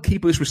weren't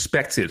keepers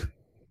respected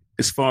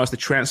as far as the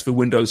transfer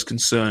window is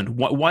concerned?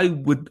 Why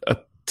would a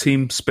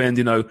team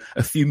spend, a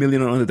few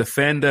million on a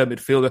defender,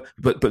 midfielder,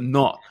 but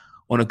not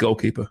on a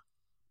goalkeeper?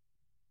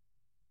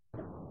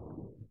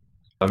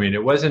 I mean,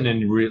 it wasn't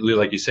really,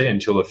 like you say,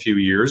 until a few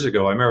years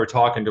ago. I remember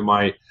talking to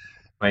my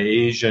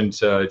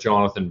agent,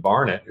 Jonathan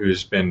Barnett,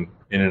 who's been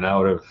in and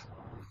out of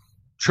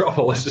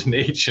trouble as an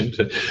agent,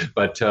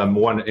 but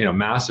one,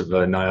 massive,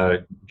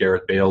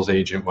 Gareth Bale's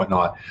agent,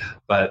 whatnot.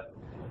 But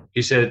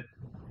he said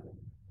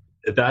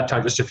at that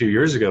time, just a few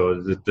years ago,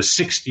 the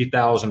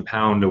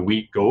 £60,000 a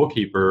week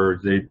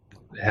goalkeeper, they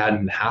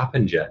hadn't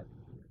happened yet.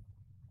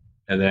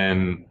 And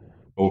then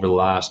over the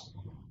last,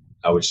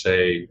 I would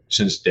say,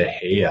 since De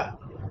Gea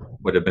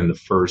would have been the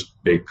first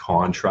big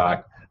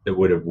contract that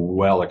would have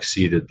well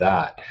exceeded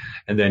that.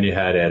 And then you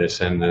had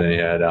Edison, and then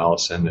you had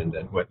Alisson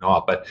and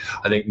whatnot. But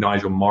I think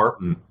Nigel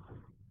Martin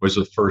was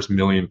the first £1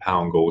 million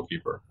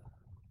goalkeeper.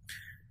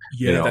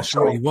 Yeah, that's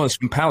right. He was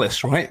from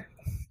Palace, right?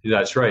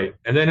 That's right.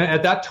 And then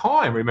at that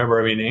time,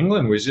 remember,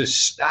 England was just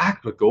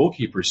stacked with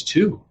goalkeepers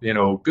too.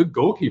 Good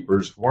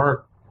goalkeepers weren't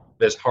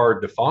as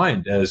hard to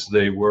find as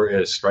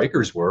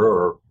strikers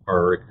were,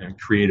 or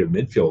creative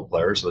midfield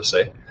players, let's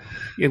say.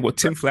 Yeah,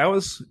 Tim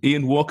Flowers,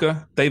 Ian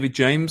Walker, David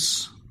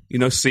James,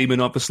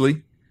 Seaman,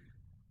 obviously.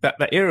 That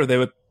era, they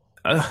were,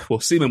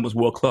 Seaman was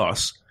world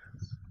class.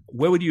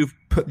 Where would you have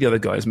put the other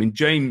guys?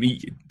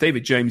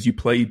 David James, you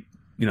played,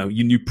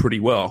 you knew pretty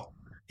well.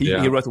 He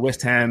arrived at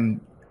West Ham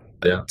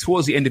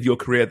towards the end of your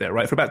career there,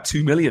 right? For about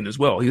 2 million as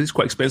well. He was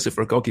quite expensive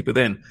for a goalkeeper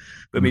then.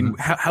 But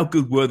how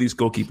good were these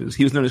goalkeepers?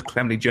 He was known as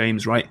Calamity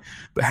James, right?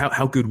 But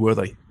how good were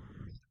they?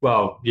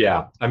 Well,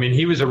 yeah.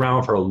 He was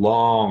around for a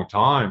long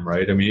time,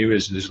 right? He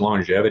was his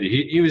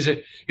longevity. He was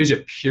a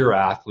pure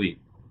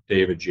athlete,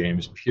 David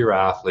James, pure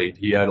athlete.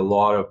 He had a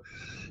lot of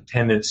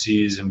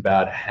tendencies and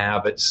bad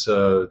habits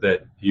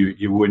that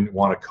you wouldn't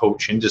want to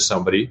coach into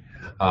somebody.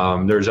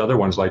 There's other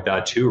ones like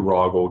that too.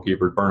 Raw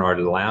goalkeeper Bernard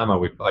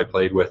Lama, I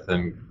played with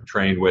and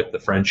trained with, the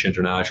French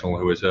international,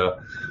 who was a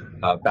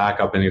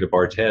backup in the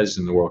Barthez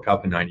in the World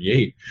Cup in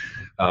 '98.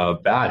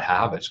 Bad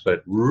habits,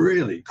 but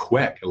really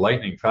quick,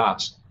 lightning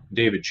fast.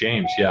 David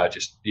James,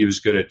 he was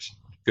good at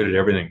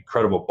everything.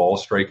 Incredible ball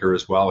striker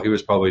as well. He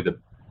was probably the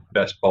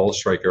best ball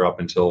striker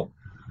up until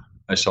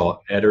I saw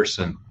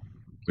Ederson,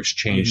 which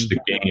changed the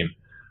game.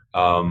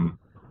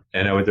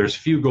 And there's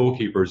few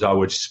goalkeepers I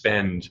would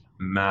spend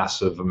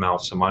massive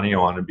amounts of money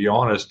on. And be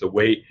honest, the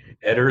way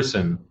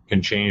Ederson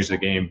can change the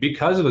game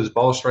because of his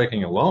ball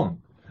striking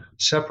alone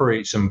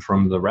separates him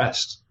from the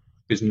rest,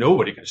 because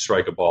nobody can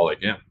strike a ball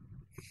like him.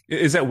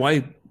 Is that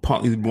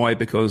partly why?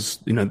 Because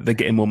they're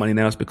getting more money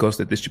now. It's because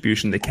the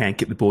distribution, they can't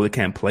get the ball, they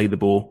can't play the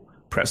ball,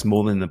 perhaps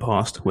more than in the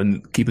past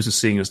when keepers are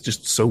seeing as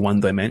just so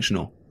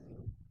one-dimensional.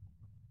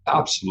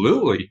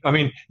 Absolutely.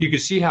 You can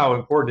see how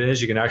important it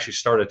is. You can actually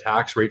start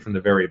attacks right from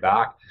the very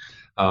back.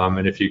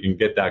 And if you can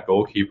get that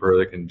goalkeeper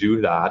that can do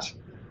that,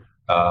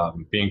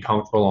 being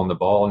comfortable on the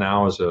ball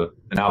now is an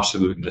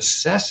absolute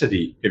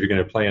necessity if you're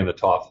going to play in the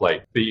top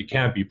flight. But you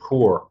can't be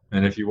poor.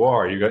 And if you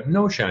are, you got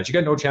no chance. You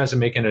got no chance of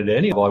making it at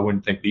any level, I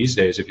wouldn't think, these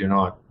days, if you're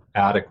not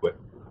adequate.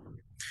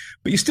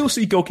 But you still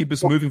see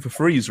goalkeepers moving for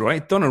frees,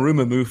 right?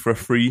 Donnarumma moved for a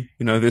free,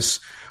 this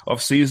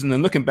off-season.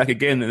 And looking back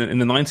again in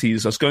the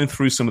 90s, I was going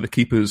through some of the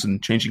keepers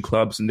and changing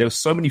clubs, and there were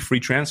so many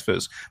free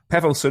transfers.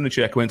 Pavel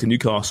Sunacek went to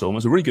Newcastle and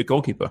was a really good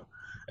goalkeeper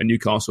at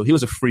Newcastle. He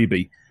was a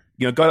freebie.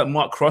 A guy like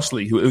Mark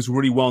Crossley, who was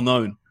really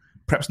well-known,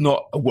 perhaps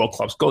not a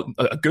world-class,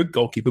 a good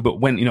goalkeeper, but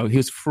when, he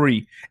was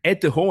free.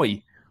 Ed De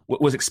Hoy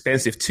was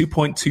expensive,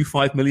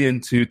 2.25 million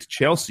to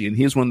Chelsea, and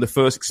he was one of the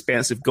first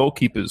expensive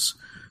goalkeepers.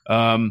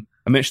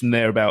 I mentioned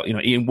there about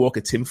Ian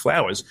Walker, Tim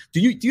Flowers. Do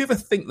you ever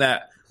think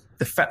that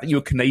the fact that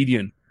you're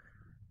Canadian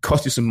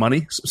cost you some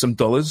money, some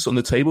dollars on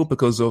the table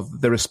because of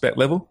the respect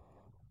level?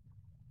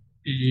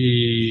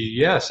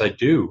 Yes, I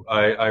do.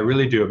 I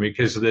really do.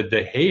 Because the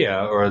De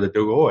Gea or the De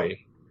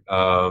Goey,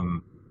 were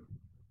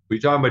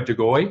you talking about De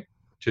Goey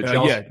to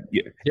Chelsea?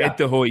 Yeah. Ed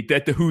De Hoy,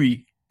 De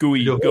Hui,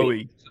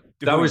 Gooey.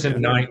 That was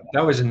in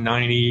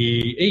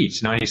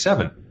 98,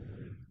 97.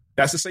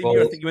 That's the same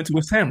year I think you went to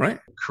West Ham, right?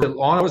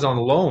 I was on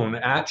loan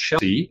at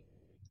Chelsea,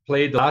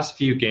 played the last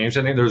few games.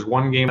 I think there was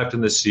one game left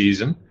in the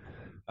season.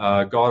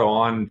 Got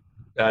on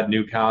at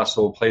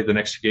Newcastle, played the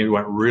next game,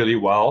 went really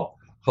well.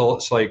 So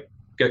it's like,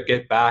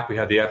 get back. We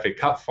had the FA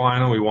Cup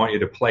final. We want you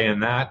to play in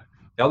that.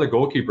 The other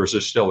goalkeepers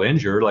are still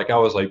injured. Like I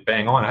was like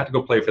bang on. I had to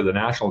go play for the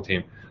national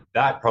team.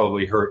 That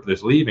probably hurt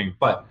this leaving.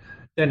 But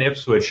then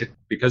Ipswich,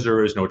 because there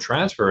was no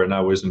transfer and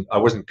I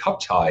wasn't cup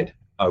tied,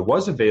 I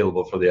was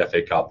available for the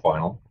FA Cup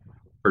final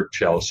for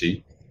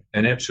Chelsea,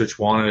 and Ipswich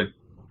wanted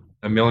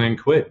 $1 million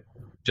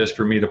just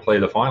for me to play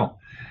the final.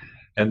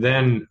 And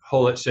then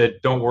Hullett said,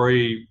 "Don't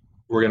worry,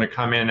 we're going to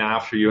come in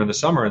after you in the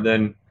summer." And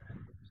then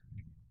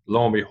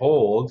lo and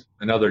behold,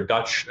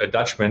 a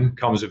Dutchman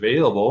comes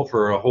available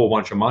for a whole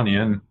bunch of money,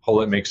 and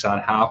Hullett makes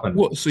that happen.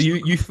 What? So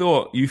you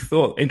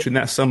thought entering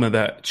that summer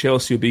that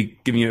Chelsea would be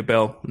giving you a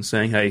bell and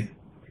saying, "Hey,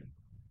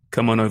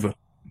 come on over."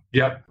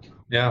 Yep.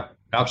 Yeah,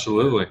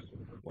 absolutely.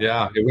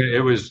 Yeah,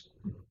 it was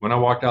when I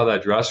walked out of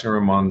that dressing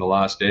room on the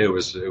last day.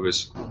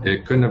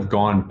 It couldn't have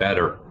gone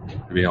better,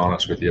 to be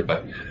honest with you.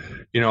 But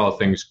you know how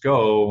things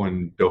go,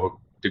 and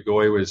De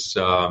Goey was.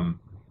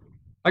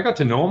 I got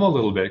to know him a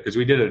little bit because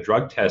we did a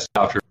drug test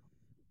after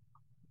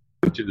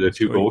the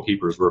two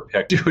goalkeepers were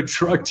picked. Do a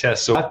drug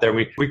test, so there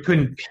we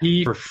couldn't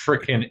pee for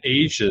frickin'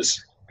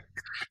 ages.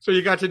 So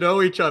you got to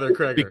know each other,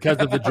 Craig, because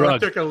of the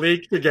drug. Took a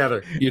leak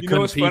together. You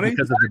couldn't pee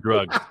because of the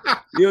drug.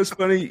 You know what's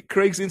funny?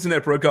 Craig's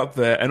internet broke up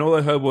there, and all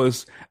I heard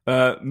was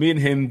me and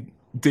him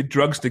did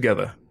drugs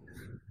together.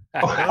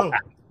 Oh.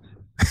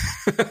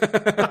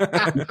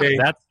 Okay.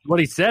 That's what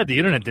he said. The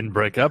internet didn't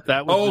break up.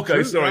 That was That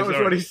was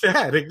what he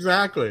said.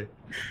 Exactly.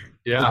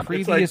 Yeah. The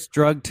previous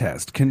drug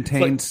test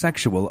contained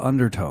sexual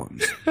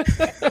undertones.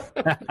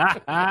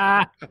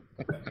 Yeah,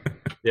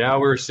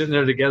 we were sitting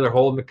there together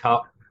holding the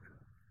cup.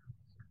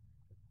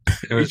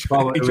 It was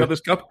each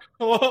other's cup.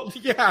 Well,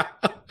 yeah.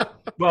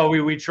 Well,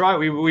 we tried.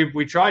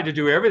 We tried to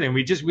do everything.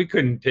 We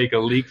couldn't take a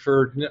leak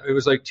for. It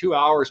was like 2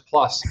 hours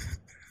plus.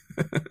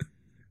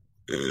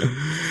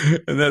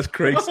 And that's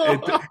Craig's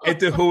Ed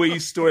De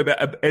Hooey's story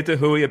about Ed De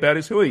Hooey about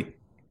his hooey.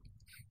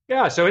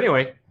 Yeah. So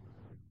anyway,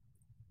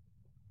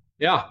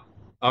 yeah,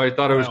 I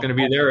thought I was going to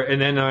be there,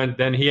 and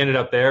then he ended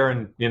up there,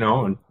 and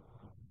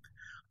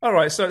All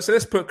right, so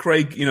let's put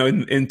Craig,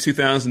 in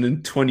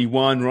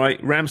 2021,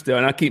 right? Ramsdale,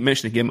 and I keep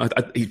mentioning him.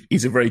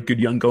 He's a very good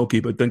young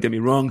goalkeeper. Don't get me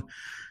wrong,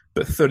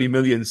 but 30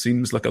 million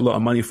seems like a lot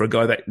of money for a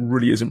guy that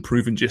really isn't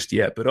proven just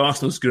yet. But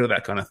Arsenal's good at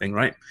that kind of thing,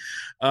 right?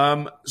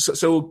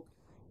 So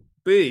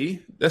B,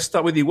 let's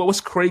start with you. What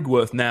was Craig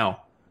worth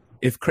now?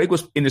 If Craig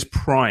was in his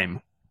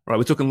prime, right?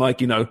 We're talking like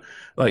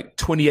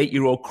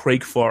 28-year-old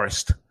Craig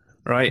Forrest,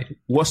 right?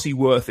 What's he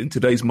worth in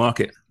today's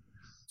market?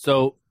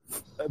 So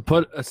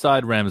put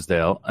aside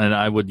Ramsdale, and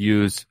I would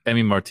use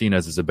Emi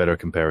Martinez as a better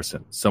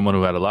comparison. Someone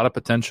who had a lot of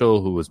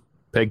potential, who was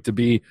pegged to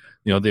be,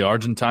 the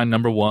Argentine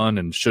number one,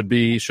 and should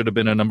have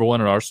been a number one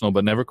at Arsenal,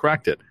 but never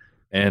cracked it.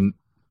 And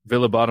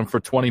Villa bought him for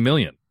 20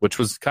 million, which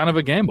was kind of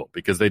a gamble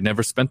because they'd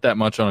never spent that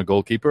much on a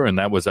goalkeeper, and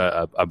that was,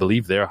 I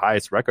believe, their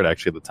highest record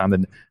actually at the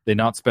time. They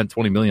not spent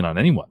 20 million on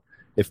anyone.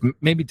 If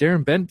maybe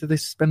Darren Bent, did they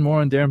spend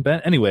more on Darren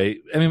Bent? Anyway,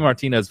 Emi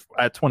Martinez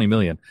at 20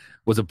 million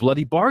was a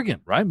bloody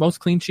bargain, right? Most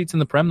clean sheets in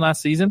the Prem last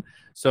season.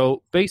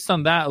 So based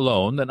on that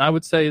alone, then I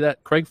would say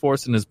that Craig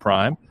Forrest in his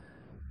prime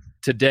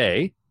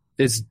today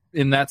is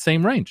in that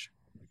same range.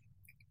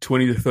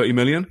 20 to 30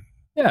 million?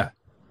 Yeah.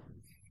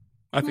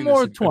 I think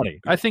more 20.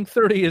 I think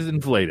 30 is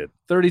inflated.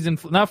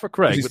 30's not for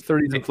Craig, but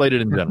 30's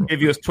inflated in general. If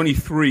it was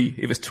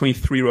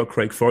 23-year-old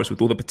Craig Forrest with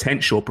all the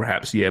potential,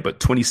 perhaps, yeah, but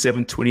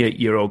 27,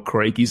 28-year-old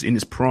Craig, he's in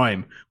his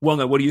prime.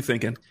 Well, what are you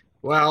thinking?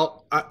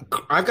 Well,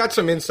 I've got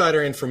some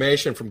insider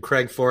information from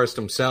Craig Forrest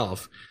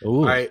himself.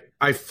 Ooh.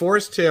 I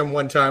forced him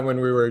one time when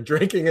we were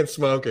drinking and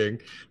smoking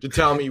to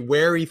tell me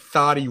where he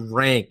thought he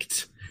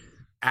ranked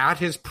at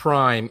his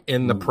prime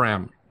in the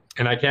Prem.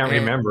 And I can't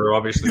remember,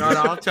 obviously. No,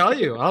 I'll tell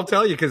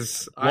you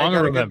because I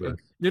remember.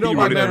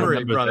 My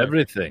memory, brother.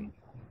 Everything.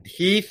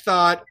 He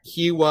thought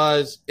he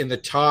was in the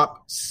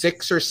top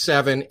 6 or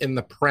 7 in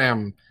the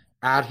Prem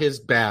at his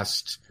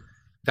best.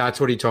 That's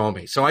what he told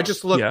me. So I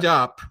just looked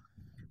up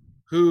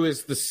who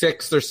is the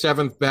 6th or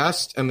 7th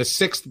best, and the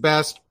 6th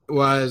best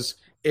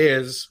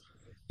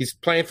he's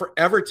playing for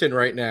Everton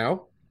right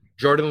now,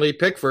 Jordan Lee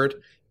Pickford.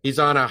 He's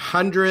on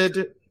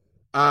 100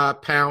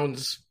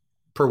 pounds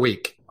per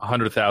week.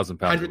 100,000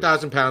 pounds.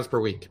 100,000 pounds per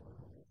week.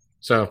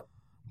 So,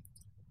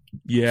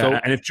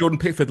 and if Jordan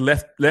Pickford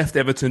left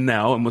Everton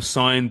now and was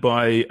signed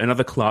by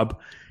another club,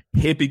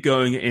 he'd be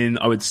going in,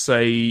 I would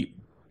say,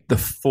 the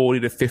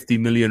 40 to 50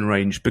 million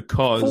range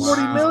because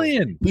 40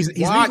 million. He's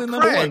England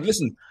number one.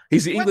 Listen,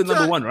 he's the England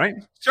number one, right?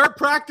 Start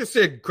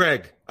practicing,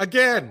 Craig.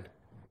 Again,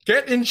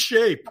 get in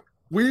shape.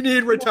 We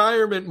need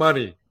retirement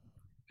money.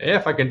 Hey,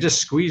 if I can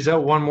just squeeze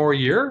out one more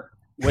year.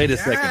 Wait a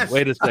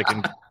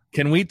second.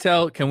 Can we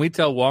tell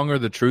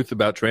Wonger the truth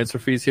about transfer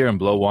fees here and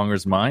blow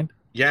Wonger's mind?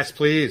 Yes,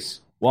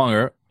 please.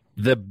 Wonger,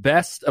 the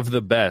best of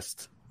the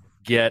best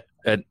get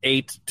an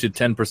 8 to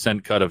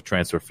 10% cut of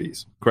transfer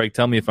fees. Craig,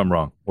 tell me if I'm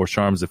wrong, or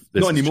Sharms if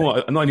this not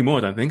anymore. Not anymore.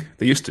 I don't think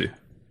they used to.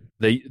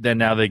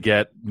 now they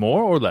get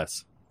more or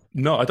less.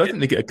 No, I don't think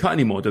they get a cut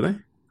anymore, do they?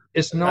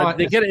 It's not.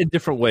 They get it in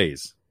different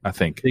ways, I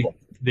think.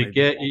 They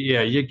get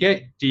you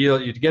get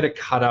it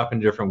cut up in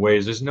different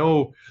ways. There's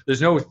no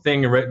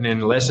thing written in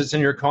unless it's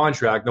in your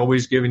contract.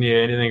 Nobody's giving you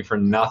anything for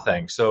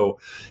nothing. So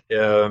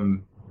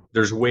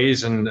there's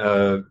ways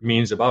and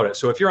means about it.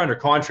 So if you're under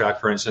contract,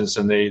 for instance,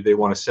 and they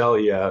want to sell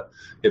you,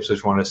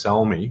 Ipswich want to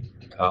sell me,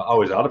 I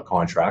was out of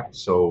contract.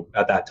 So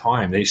at that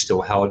time, they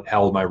still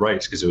held my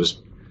rights because it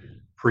was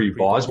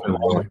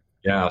pre-Bosman.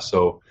 Yeah,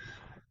 so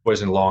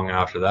wasn't long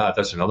after that.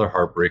 That's another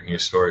heartbreaking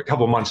story. A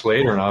couple months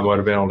later, and I would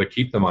have been able to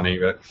keep the money.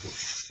 But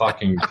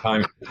fucking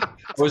time, I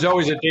was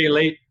always a day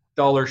late,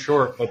 $1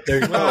 short. But there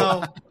you go.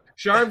 Well,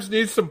 Sharms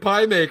needs some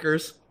pie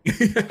makers.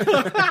 He's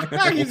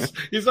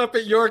up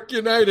at York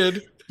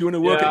United. You want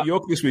to work at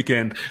York this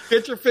weekend?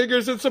 Get your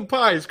fingers in some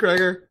pies,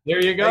 Gregor.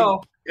 There you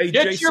go. Hey,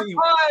 get JC, your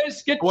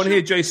pies. I want to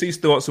hear JC's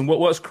thoughts on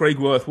what's Craig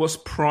worth? What's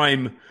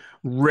prime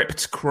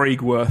ripped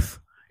Craig worth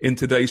in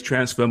today's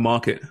transfer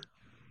market?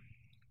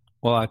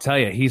 Well, I'll tell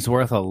you, he's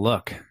worth a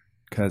look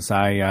because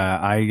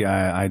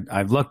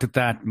I've looked at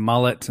that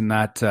mullet and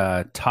that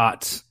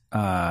taut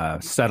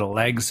set of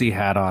legs he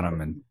had on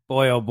him, and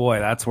boy, oh boy,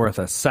 that's worth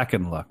a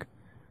second look,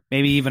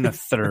 maybe even a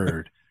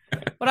third.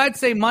 But I'd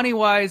say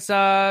money-wise,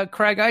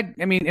 Craig, I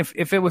mean,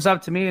 if it was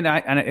up to me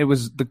and it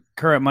was the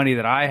current money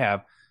that I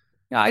have,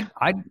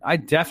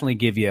 I'd definitely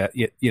give you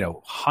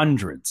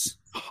hundreds.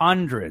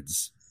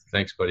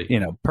 Thanks, buddy.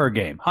 Per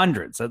game,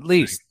 hundreds, at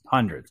least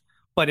hundreds.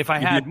 But if I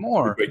had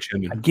more,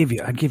 I'd give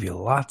you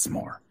lots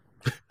more.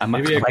 I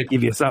might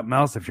give you something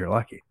else if you're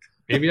lucky.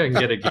 Maybe I can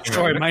get a game.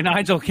 Sorry, my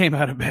Nigel came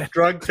out of bed. A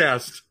drug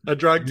test.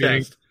 Get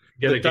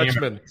a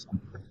Dutchman.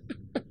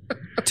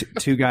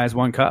 Two guys,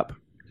 one cup.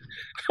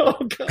 Oh,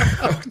 God.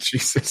 Oh,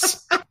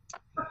 Jesus.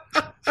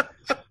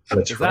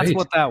 That's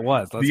what that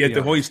was.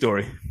 The Hoy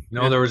story.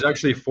 No, there was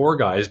actually 4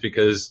 guys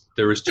because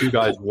there was 2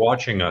 guys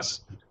watching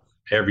us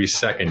every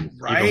second.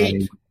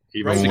 Right.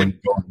 Even when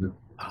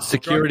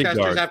security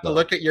guards have to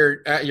look at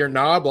your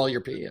knob while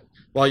you're peeing.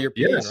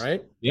 Yes.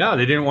 Right? Yeah,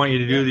 they didn't want you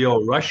to do the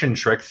old Russian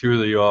trick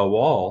through the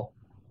wall.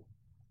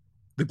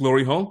 The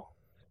glory hole?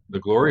 The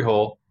glory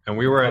hole. And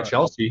we were at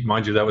Chelsea.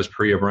 Mind you, that was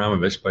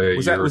pre-Abramovich by a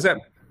year.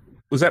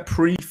 Was that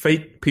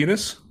pre-fake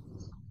penis?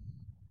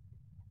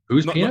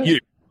 Whose penis? Not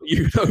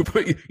you know,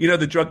 but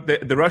the drug.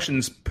 The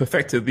Russians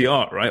perfected the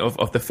art, right,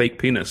 of the fake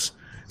penis.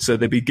 So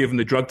they'd be given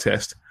the drug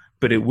test,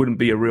 but it wouldn't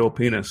be a real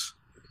penis.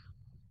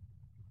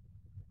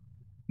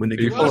 When they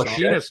give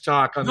penis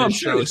talk on this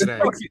show today.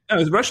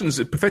 The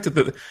Russians perfected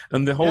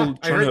the whole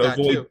trying to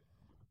avoid. Too.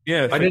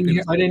 Yeah, I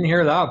didn't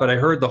hear that, but I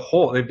heard the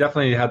hole. They've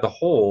definitely had the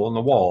hole in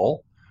the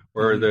wall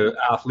where the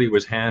athlete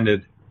was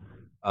handed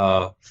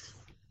a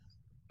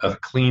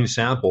clean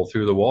sample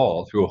through the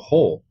wall, through a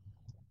hole.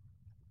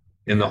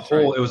 In the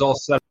hole, It was all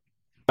set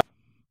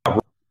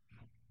up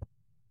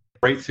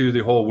right through the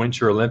whole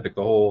Winter Olympic.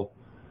 The whole.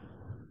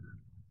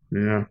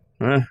 Yeah.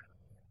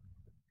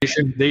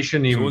 They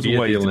shouldn't even be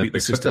at the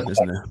Olympics, system,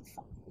 isn't there?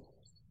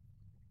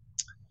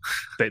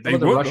 They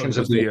were Russians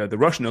of the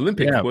Russian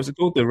Olympic. Yeah. What was it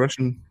called? The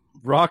Russian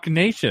Rock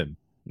Nation.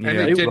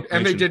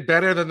 And they did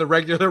better than the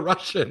regular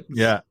Russians.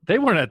 Yeah, they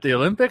weren't at the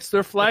Olympics.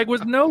 Their flag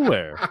was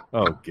nowhere.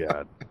 Oh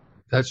God,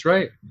 that's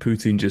right.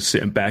 Putin just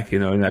sitting back,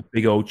 in that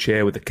big old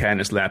chair with the cat in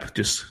his lap,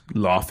 just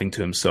laughing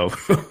to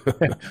himself.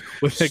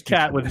 With a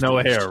cat with no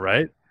hair,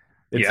 right?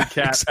 It's a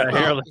cat, exactly.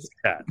 A hairless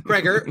cat.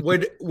 Gregor,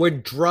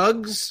 would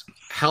drugs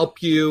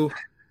help you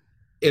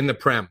in the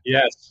Prem?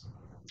 Yes.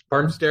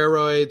 Pardon?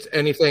 Steroids,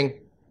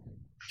 anything?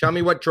 Tell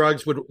me what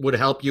drugs would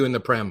help you in the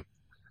Prem.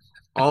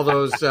 All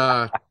those.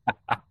 That's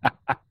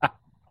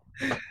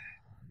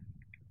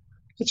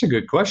a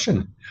good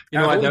question.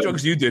 All the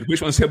drugs you did,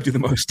 which ones helped you the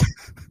most?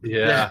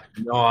 Yeah.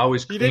 No, I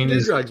was clean. You didn't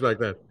do drugs back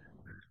then.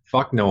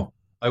 Fuck no.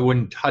 I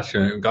wouldn't touch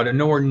it. Got it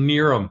nowhere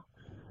near them.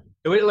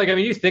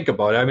 You think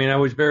about it. I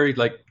was very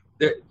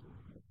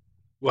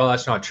well,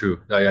 that's not true.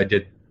 I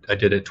did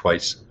it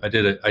twice. I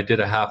did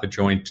a half a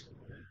joint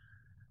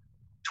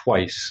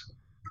twice.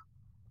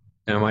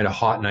 And I might have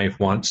hot knife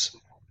once.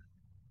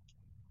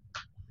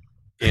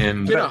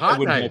 And did a hot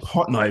knife.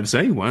 Hot knives,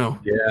 eh? Wow.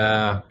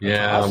 Yeah.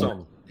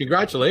 Awesome.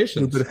 Congratulations.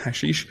 A little bit of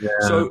hashish.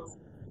 Yeah.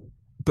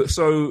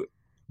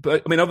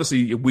 But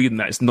obviously, weed and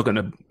that is not going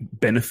to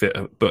benefit.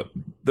 But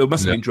there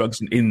must have been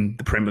drugs in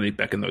the Premier League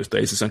back in those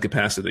days to some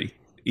capacity.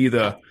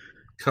 Either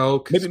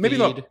coke, maybe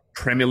not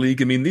Premier League.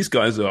 These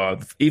guys are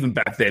even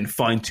back then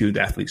fine-tuned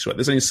athletes, right?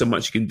 There's only so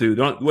much you can do.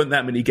 There weren't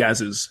that many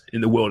Gazzers in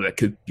the world that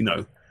could,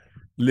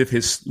 live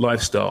his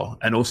lifestyle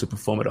and also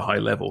perform at a high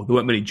level. There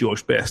weren't many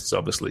George Bests,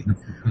 obviously,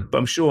 but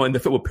I'm sure in the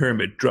football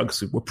pyramid,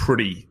 drugs were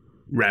pretty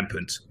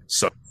rampant.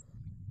 So.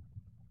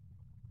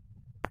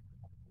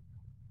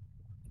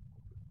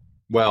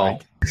 Well,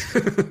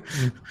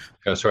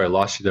 sorry, I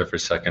lost you there for a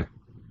second.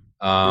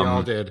 We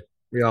all did.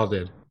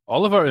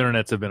 All of our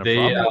internets have been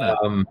a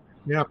problem.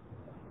 Yep.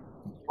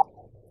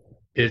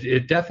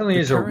 It definitely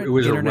is. It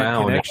was internet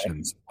around.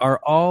 Connections are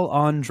all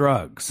on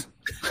drugs.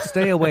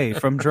 Stay away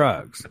from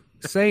drugs.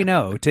 Say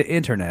no to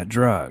internet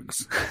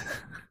drugs.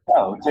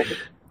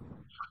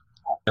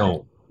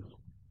 No.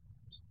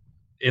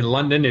 In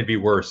London, it'd be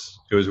worse.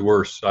 It was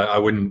worse. I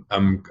wouldn't.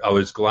 I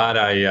was glad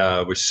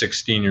I was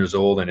 16 years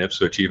old in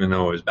Ipswich, even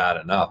though it was bad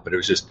enough. But it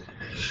was just,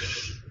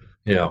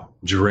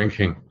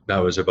 drinking. That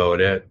was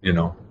about it.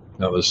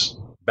 That was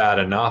bad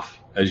enough,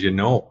 as you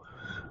know.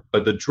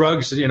 But the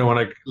drugs,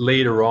 when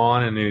later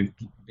on in the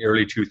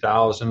early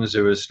 2000s,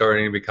 it was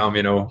starting to become,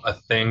 a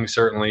thing.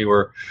 Certainly,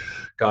 where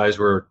guys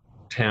were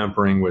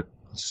tampering with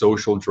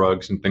social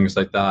drugs and things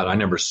like that. I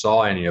never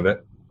saw any of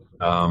it,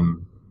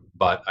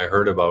 but I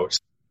heard about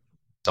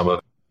some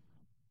of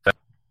it.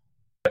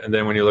 And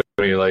then when you look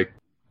at it,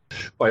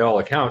 by all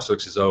accounts, it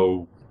looks as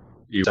though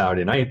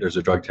Saturday night, there's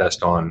a drug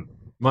test on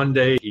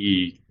Monday.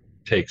 He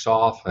takes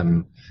off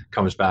and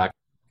comes back,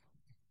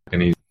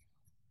 and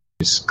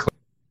he's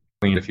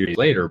clean a few days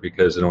later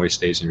because it only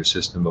stays in your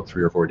system about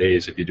 3 or 4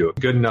 days if you do a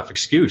good enough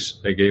excuse.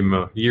 They gave him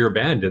a year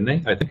ban, didn't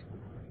they? I think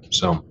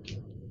so.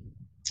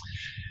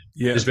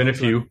 Yeah, there's been a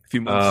few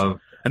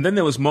months. And then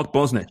there was Mark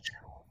Bosnich.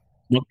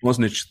 Mark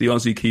Bosnich, the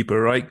Aussie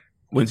keeper, right?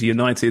 Went to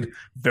United,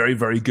 very,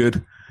 very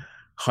good,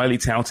 highly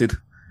touted,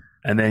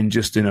 and then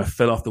just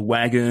fell off the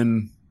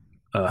wagon.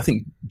 I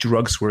think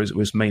drugs were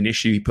his main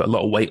issue. He put a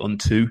lot of weight on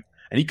too,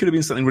 and he could have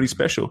been something really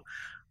special.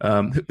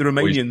 The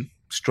Romanian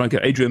striker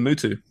Adrian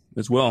Mutu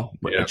as well.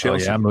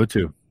 Chelsea.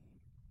 Mutu.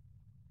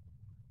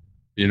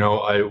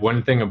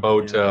 One thing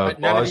about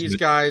none of these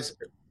guys.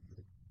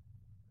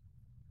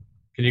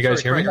 Can you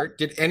guys hear me?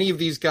 Did any of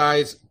these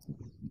guys?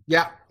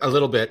 Yeah, a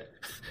little bit.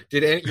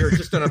 You're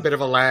just on a bit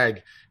of a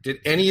lag. Did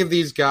any of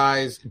these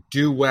guys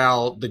do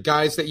well? The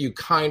guys that you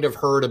kind of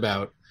heard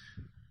about,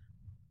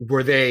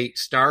 were they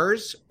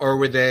stars or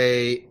were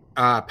they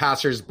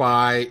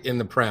passers-by in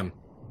the Prem?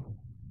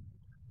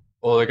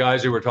 Well, the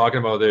guys who we're talking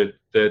about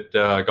that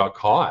got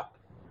caught.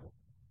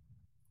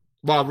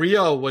 Well,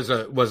 Rio was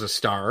a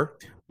star.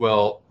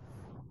 Well,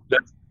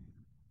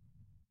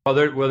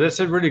 that's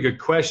a really good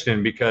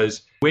question,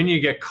 because when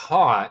you get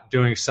caught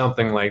doing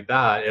something like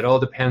that, it all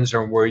depends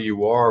on where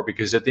you are,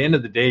 because at the end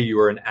of the day, you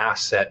are an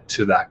asset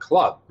to that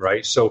club,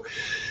 right? So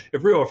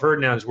if Rio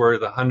Ferdinand's worth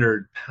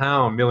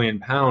 £100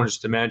 million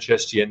to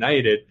Manchester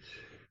United,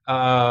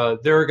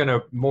 they're going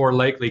to more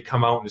likely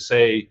come out and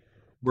say,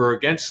 we're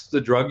against the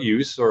drug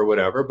use or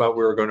whatever, but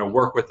we're going to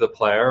work with the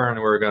player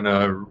and we're going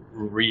to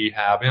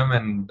rehab him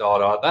and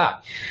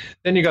that.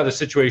 Then you got the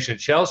situation at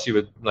Chelsea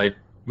with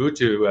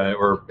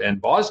Mutu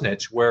and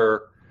Bosnich,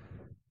 where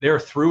they're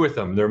through with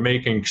them. They're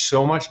making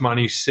so much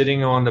money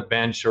sitting on the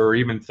bench or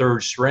even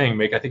third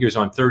string. I think he was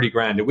on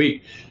 $30,000 a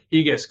week.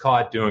 He gets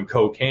caught doing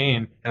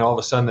cocaine, and all of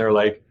a sudden they're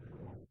like,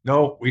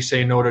 "No, we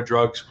say no to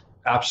drugs.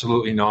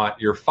 Absolutely not.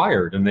 You're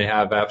fired." And they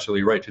have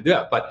absolutely right to do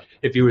that. But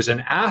if he was an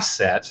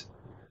asset,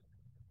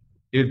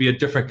 it would be a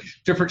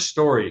different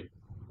story,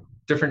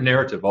 different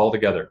narrative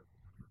altogether.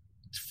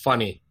 It's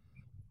funny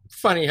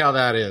how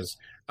that is,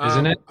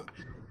 isn't it?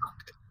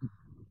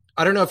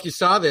 I don't know if you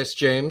saw this,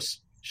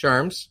 James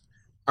Sharms.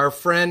 Our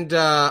friend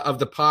of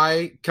the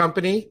pie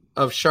company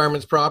of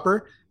Sharman's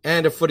Proper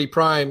and of Footy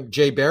Prime,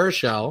 Jay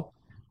Baruchel,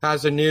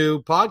 has a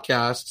new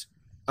podcast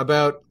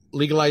about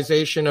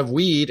legalization of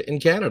weed in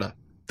Canada.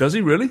 Does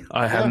he really?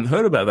 I hadn't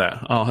heard about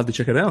that. I'll have to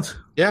check it out.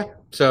 Yeah,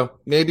 so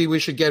maybe we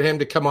should get him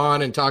to come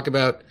on and talk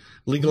about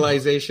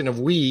legalization of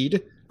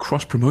weed.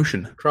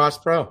 Cross-promotion.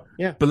 Cross-pro,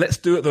 yeah. But let's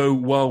do it, though,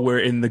 while we're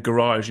in the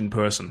garage in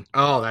person.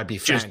 Oh, that'd be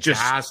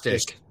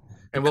fantastic.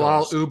 And we'll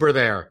all Uber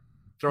there.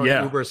 Throw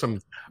an Uber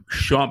some...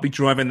 Shan't be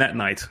driving that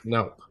night.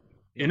 No.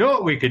 You know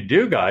what we could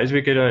do, guys?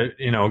 We could,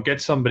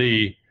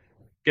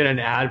 get an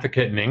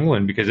advocate in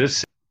England,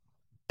 because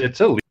it's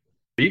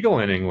illegal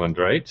in England,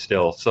 right?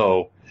 Still.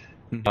 So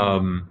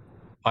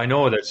I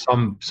know that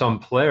some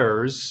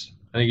players,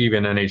 I think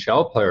even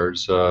NHL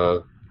players,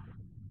 have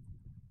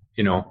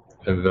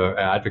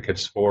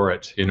advocates for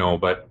it,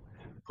 but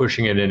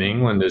pushing it in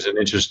England is an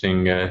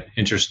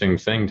interesting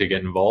thing to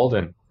get involved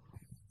in.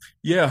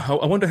 Yeah,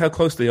 I wonder how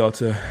close they are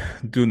to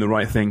doing the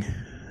right thing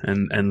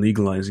and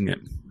legalizing it.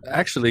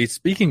 Actually,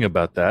 speaking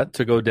about that,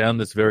 to go down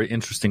this very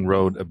interesting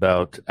road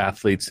about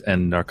athletes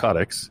and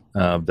narcotics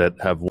that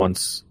have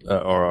once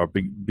or are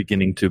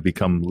beginning to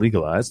become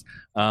legalized,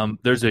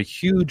 there's a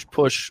huge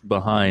push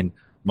behind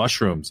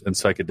mushrooms and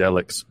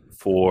psychedelics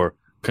for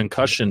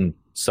concussion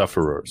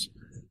sufferers.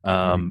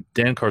 Dan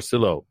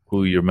Carcillo,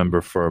 who you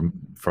remember from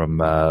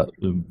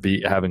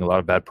having a lot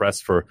of bad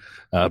press for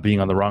being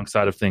on the wrong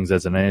side of things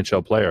as an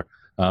NHL player,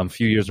 a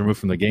few years removed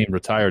from the game,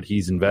 retired.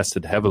 He's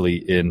invested heavily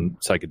in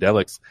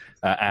psychedelics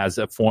as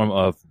a form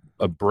of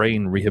a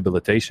brain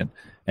rehabilitation.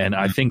 And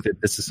I think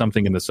that this is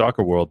something in the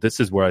soccer world. This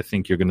is where I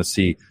think you're going to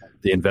see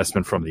the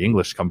investment from the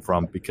English come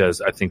from, because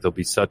I think there'll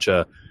be such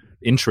a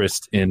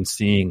interest in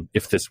seeing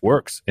if this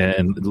works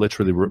and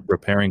literally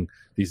repairing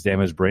these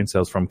damaged brain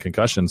cells from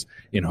concussions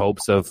in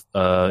hopes of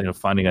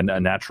finding a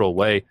natural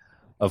way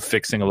of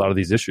fixing a lot of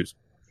these issues.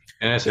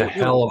 And it's a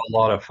hell of a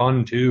lot of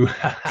fun, too.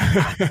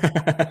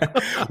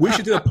 We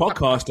should do a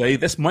podcast,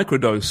 Let's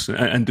microdose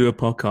and do a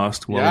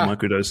podcast while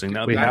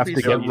microdosing. We have to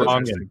get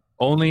Rongan.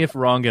 Only if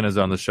Rongan is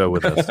on the show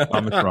with us.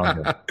 Thomas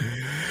Rongan.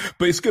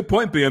 But it's a good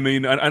point, B. I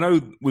mean, I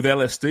know with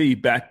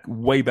LSD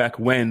way back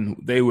when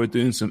they were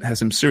had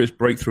some serious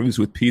breakthroughs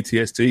with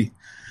PTSD,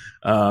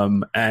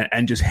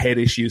 and just head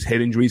issues,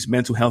 head injuries,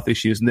 mental health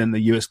issues, and then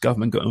the U.S.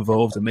 government got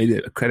involved and made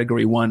it a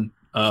Category 1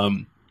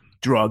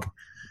 drug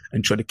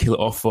and tried to kill it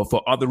off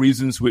for other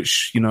reasons.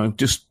 Which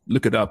just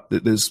look it up.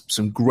 There's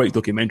some great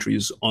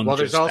documentaries on. Well,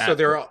 there's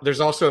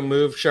also a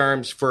move,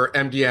 Sharms, for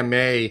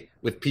MDMA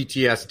with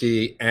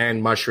PTSD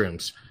and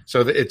mushrooms.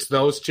 So it's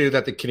those two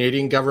that the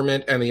Canadian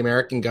government and the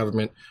American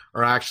government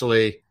are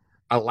actually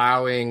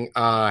allowing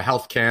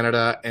Health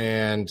Canada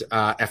and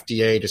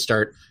FDA to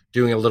start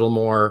doing a little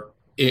more,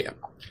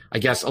 I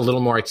guess, a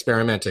little more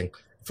experimenting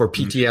for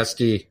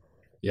PTSD.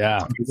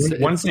 Yeah.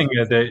 One thing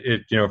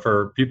that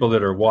for people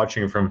that are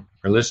watching or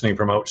listening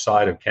from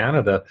outside of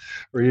Canada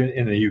or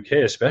in the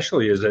UK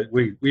especially, is that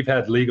we've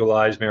had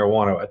legalized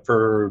marijuana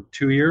for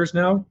 2 years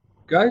now,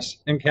 guys,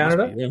 in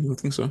Canada. Yeah, I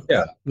think so.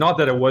 Yeah. Not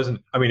that it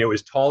wasn't, it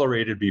was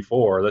tolerated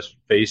before, let's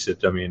face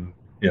it.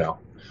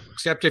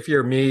 Except if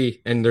you're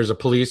me and there's a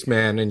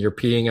policeman and you're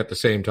peeing at the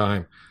same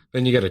time,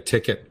 then you get a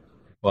ticket.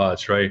 Well,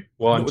 that's right.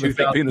 Well, in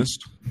 2000,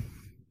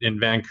 in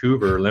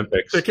Vancouver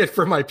Olympics. Ticket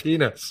for my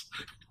penis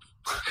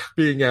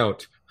being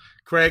out.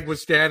 Craig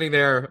was standing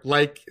there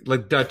like the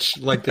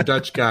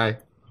Dutch guy.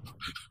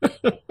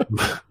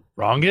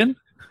 Wrongin?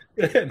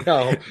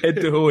 No. Ed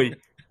de Hoy.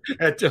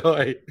 Ed de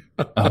Hoy.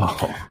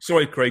 Oh.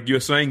 Sorry, Craig, you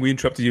were saying we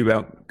interrupted you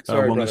about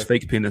Wonga's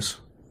fake penis.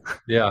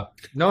 Yeah.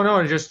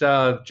 No, just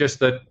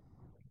that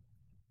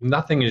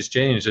nothing has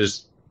changed.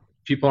 Is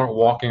people aren't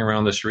walking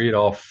around the street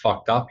all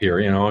fucked up here,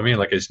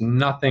 Like it's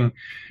nothing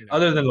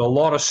other than a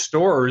lot of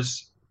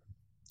stores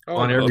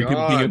on every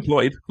people being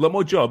employed. A lot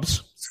more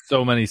jobs.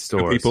 So many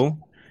stores.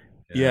 People.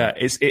 Yeah,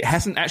 it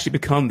hasn't actually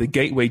become the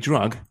gateway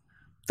drug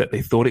that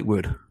they thought it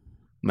would.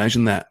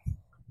 Imagine that.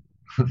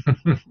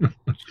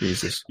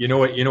 Jesus. You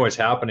know what's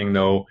happening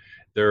though?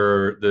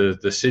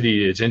 The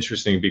city, it's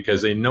interesting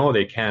because they know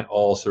they can't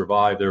all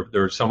survive.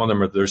 There's some of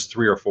them, there's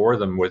 3 or 4 of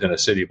them within a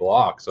city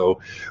block. So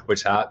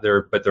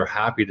they're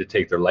happy to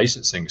take their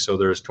licensing. So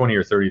there's $20,000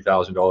 or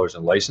 $30,000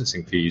 in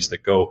licensing fees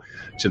that go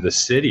to the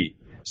city.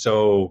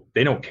 So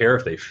they don't care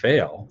if they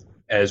fail,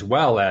 as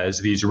well as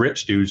these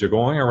rich dudes are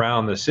going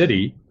around the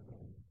city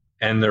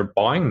and they're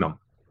buying them.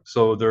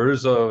 So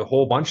there's a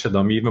whole bunch of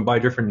them, even by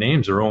different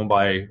names, are owned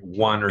by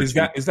one or two.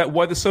 Is that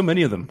why there's so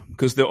many of them?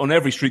 Because they're on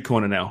every street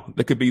corner now.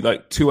 There could be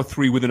like 2 or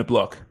 3 within a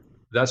block.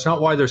 That's not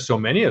why there's so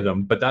many of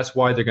them, but that's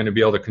why they're going to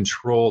be able to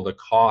control the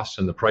cost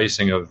and the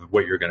pricing of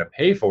what you're going to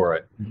pay for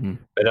it. Mm-hmm.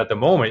 But at the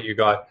moment, you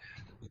got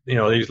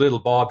these little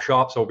Bob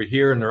shops over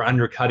here, and they're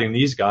undercutting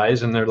these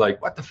guys, and they're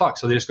like, what the fuck?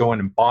 So they just go in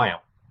and buy them.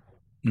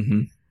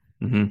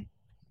 Mm-hmm. Mm-hmm.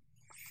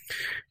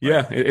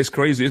 Yeah, it's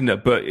crazy, isn't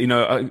it? But,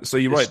 so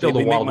you're right. It's still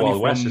the wild,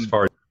 wild west as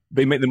far as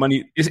they make the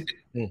money. It's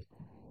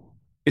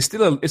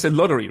a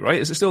lottery, right?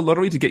 Is it still a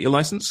lottery to get your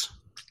license?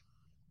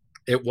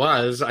 It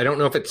was. I don't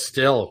know if it's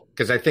still,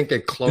 because I think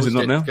they closed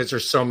it because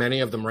there's so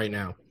many of them right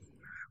now.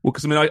 Well,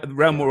 because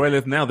around where I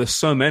live now, there's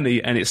so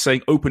many, and it's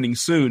saying opening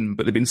soon,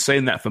 but they've been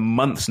saying that for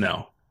months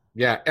now.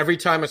 Yeah, every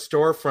time a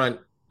storefront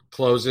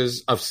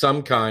closes of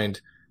some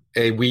kind,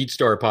 a weed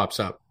store pops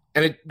up,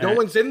 and no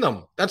one's in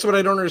them. That's what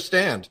I don't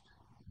understand.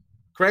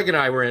 Craig and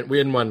I were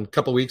in one a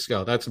couple weeks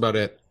ago. That's about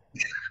it.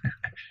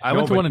 I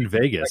went to one in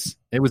Vegas.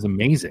 It was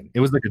amazing. It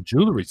was like a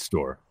jewelry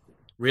store.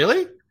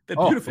 Really? They're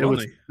beautiful.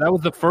 That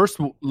was the first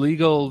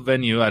legal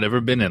venue I'd ever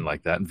been in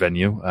like that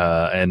venue,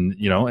 and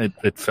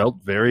it felt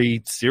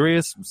very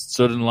serious.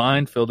 Stood in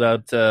line, filled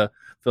out the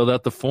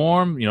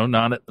form.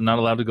 Not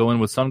allowed to go in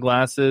with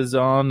sunglasses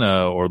on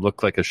or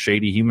look like a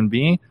shady human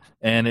being.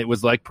 And it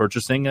was like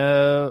purchasing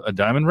a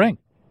diamond ring.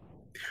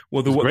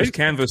 Well, this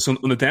canvas on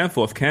the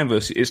downfall of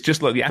Canvas, it's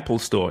just like the Apple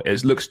store.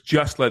 It looks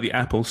just like the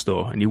Apple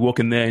store, and you walk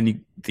in there and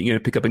you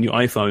pick up a new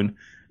iPhone,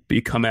 but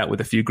you come out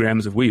with a few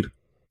grams of weed.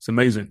 It's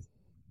amazing.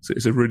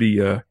 It's a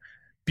really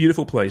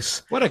beautiful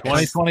place. What a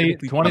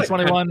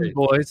 2021,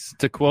 boys.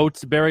 To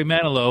quote Barry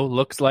Manilow,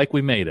 looks like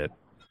we made it.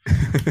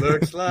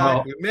 Looks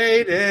like we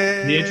made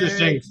it.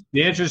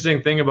 The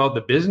interesting thing about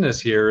the business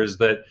here is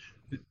that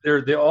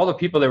all the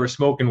people that were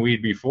smoking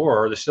weed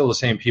before are still the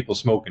same people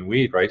smoking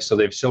weed, right? So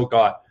they've still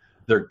got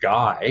their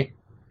guy,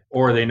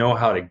 or they know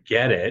how to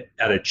get it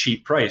at a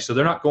cheap price. So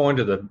they're not going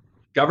to the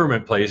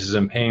government places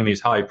and paying these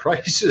high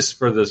prices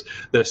for this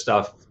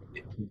stuff.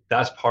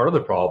 That's part of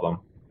the problem,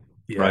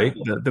 right?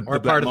 Or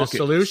part of the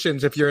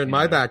solutions if you're in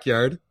my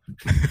backyard.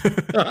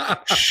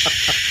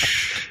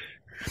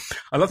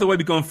 I love the way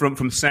we've gone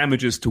from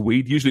sandwiches to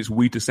weed. Usually it's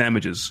weed to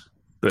sandwiches,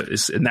 but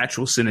it's a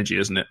natural synergy,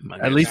 isn't it?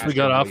 At least we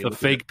got off the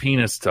fake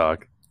penis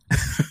talk.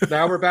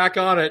 Now we're back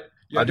on it.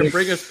 You had to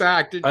bring us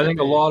back. I think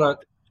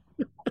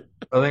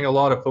a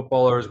lot of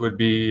footballers would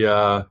be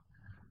it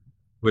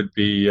would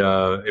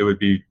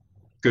be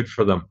good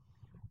for them.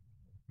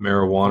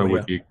 Marijuana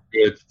would be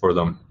good for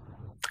them.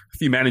 A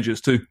few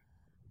managers too.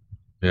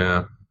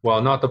 Yeah.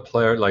 Well, not the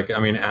player.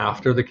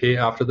 After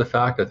the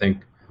fact, I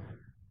think.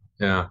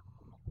 Yeah.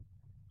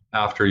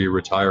 After you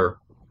retire.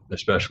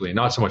 especially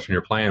not so much when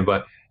you're playing,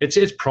 but it's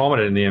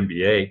prominent in the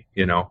NBA,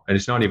 and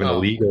it's not even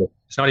illegal.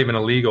 It's not even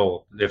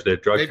illegal if the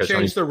drug test. They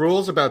changed the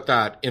rules about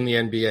that in the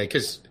NBA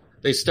because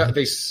they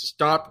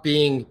stopped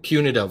being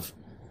punitive.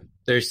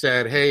 They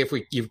said, hey, if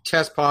you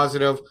test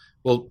positive,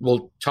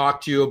 we'll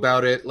talk to you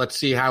about it. Let's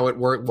see how it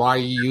worked. Why are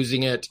you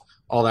using it?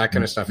 All that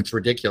kind of stuff. It's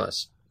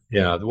ridiculous.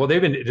 Yeah, well,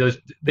 they've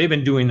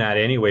been doing that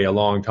anyway a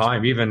long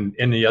time. Even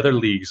in the other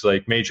leagues,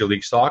 like Major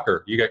League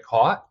Soccer, you get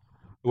caught.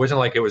 It wasn't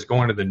like it was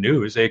going to the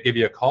news. They give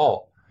you a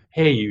call.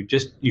 Hey,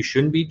 you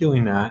shouldn't be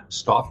doing that.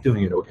 Stop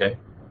doing it, okay?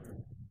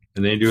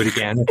 And then you do it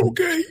again.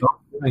 Okay.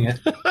 Stop doing it.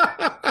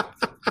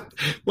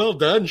 Well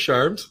done,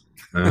 Sharms.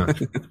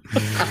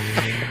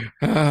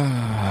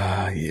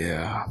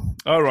 Yeah.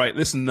 All right.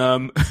 Listen,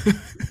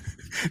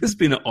 this has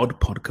been an odd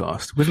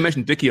podcast. We've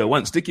mentioned Dichio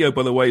once. Dichio,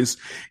 by the way, is,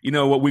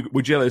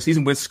 we're jealous. He's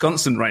in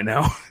Wisconsin right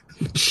now.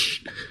 he's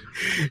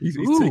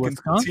taking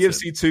Wisconsin.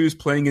 TFC2's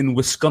playing in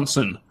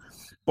Wisconsin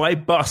by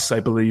bus,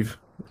 I believe.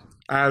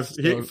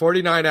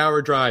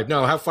 49-hour drive.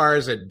 No, how far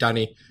is it,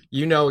 Dunny?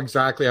 You know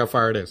exactly how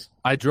far it is.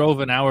 I drove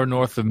an hour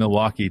north of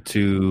Milwaukee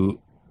to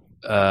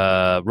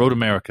Road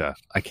America.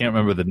 I can't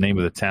remember the name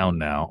of the town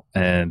now.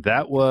 And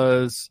that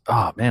was,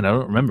 I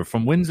don't remember.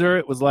 From Windsor,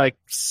 it was like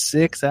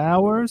 6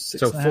 hours.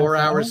 So 4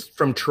 hours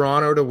from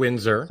Toronto to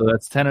Windsor. So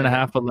that's 10 and a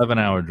half,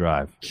 11-hour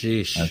drive.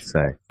 Sheesh. I'd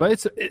say.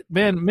 But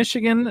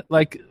Michigan,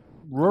 like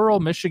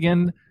rural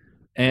Michigan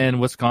and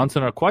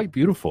Wisconsin are quite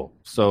beautiful.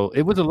 So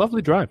it was a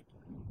lovely drive.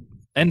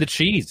 And the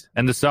cheese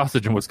and the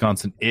sausage in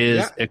Wisconsin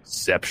is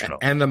exceptional.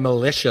 And the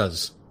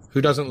militias. Who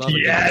doesn't love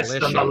it? Yes, the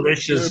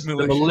militias. The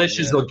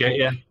militias will get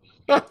you.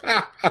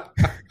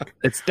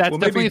 That's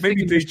definitely a thing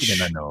in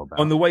Michigan I know about.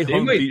 On the way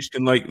home, Deitch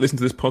can listen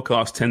to this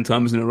podcast 10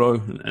 times in a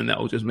row, and that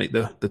will just make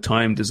the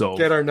time dissolve.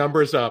 Get our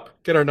numbers up.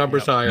 Get our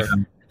numbers higher.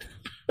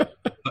 I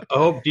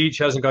hope Deitch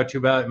hasn't got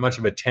much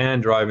of a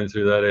tan driving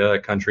through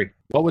that country.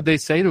 What would they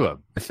say to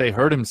him if they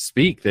heard him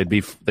speak? They'd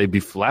be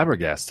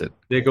flabbergasted.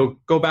 They go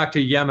back to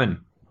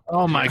Yemen.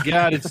 Oh my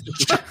God!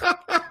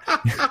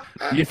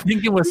 You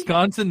think in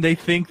Wisconsin they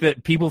think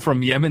that people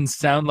from Yemen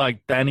sound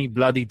like Danny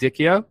Bloody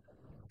Dichio?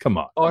 Come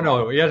on! Oh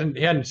no, he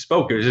hadn't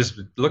spoken. It was just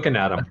looking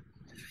at him.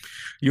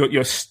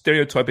 You're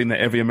stereotyping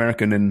that every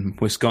American in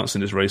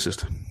Wisconsin is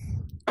racist,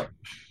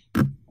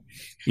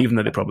 even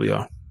though they probably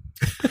are.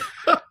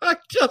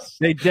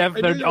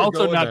 They're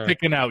also not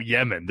picking out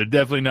Yemen. They're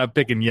definitely not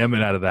picking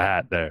Yemen out of the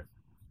hat there.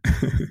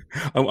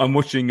 I'm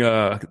watching.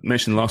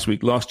 Mentioned last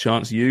week, Last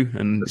Chance U,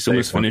 and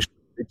someone's finished.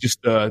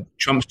 Just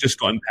Trump's just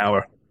got in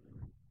power,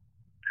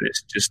 and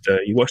it's just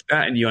you watch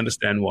that and you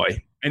understand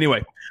why.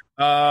 Anyway,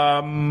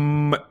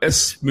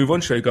 let's move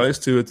on, guys,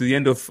 to the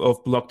end of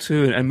block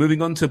 2 and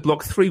moving on to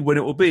block 3 when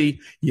it will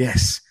be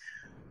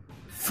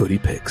Footy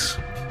Picks.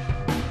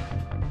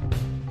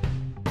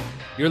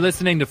 You're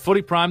listening to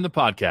Footy Prime, the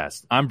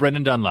podcast. I'm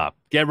Brendan Dunlop.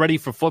 Get ready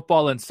for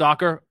football and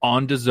soccer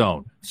on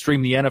DAZN.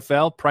 Stream the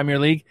NFL, Premier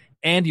League,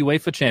 and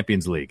UEFA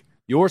Champions League.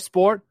 Your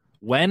sport,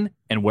 when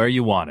and where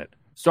you want it.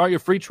 Start your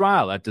free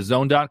trial at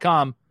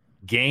DAZN.com.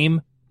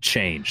 Game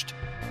changed.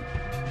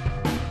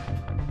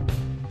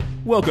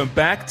 Welcome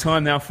back.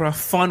 Time now for our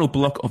final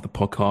block of the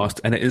podcast,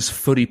 and it is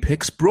Footy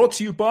Picks, brought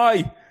to you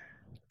by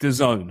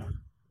DAZN,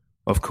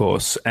 of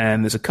course.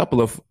 And there's a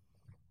couple of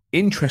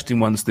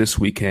interesting ones this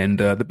weekend.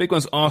 The big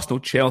one's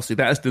Arsenal-Chelsea.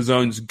 That is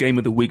DAZN's game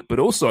of the week, but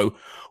also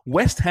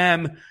West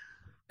Ham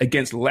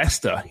against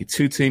Leicester.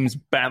 Two teams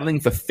battling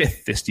for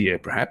 5th this year,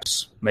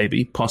 perhaps,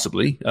 maybe,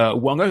 possibly.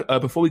 Wongo,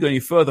 before we go any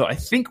further, I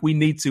think we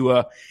need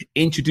to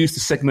introduce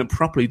the segment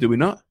properly, do we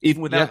not?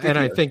 Even without. And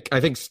I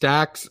think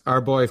Stacks, our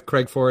boy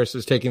Craig Forrest,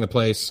 is taking the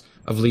place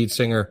of lead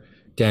singer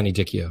Danny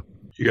Dichio.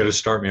 You got to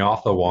start me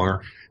off, though, Wonger.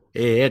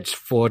 It's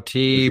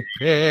Footy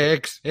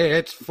Picks.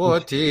 It's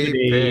Footy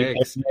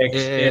Picks.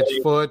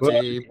 It's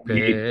Footy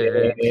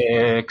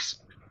Picks.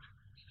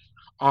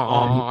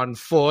 On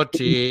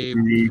Footy.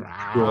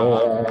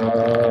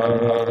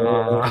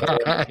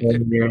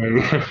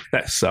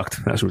 That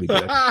sucked. That's really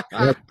good.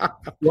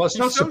 Well, it's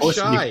not supposed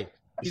shy. to be.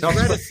 He's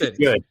reticent.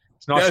 Good.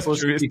 It's not That's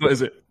supposed true. to be.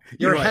 Is it?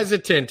 You're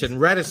hesitant and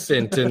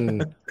reticent,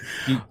 and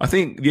I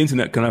think the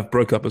internet kind of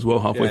broke up as well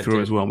halfway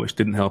through as well, which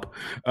didn't help.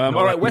 All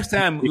right, West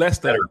Ham,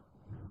 Leicester.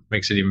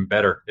 Makes it even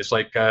better. It's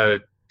like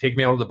take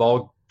me out of the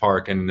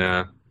ballpark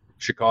in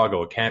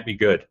Chicago. It can't be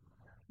good.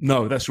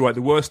 No, that's right.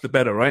 The worse, the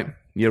better, right?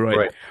 You're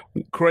right.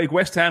 Craig,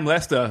 West Ham,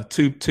 Leicester,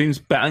 two teams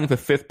battling for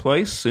 5th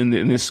place in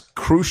this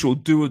crucial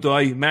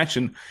do-or-die match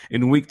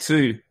in week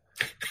 2.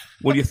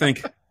 What do you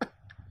think?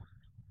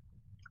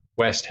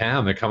 West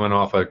Ham, they're coming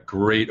off a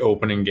great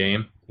opening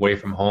game, away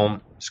from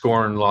home,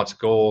 scoring lots of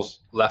goals,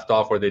 left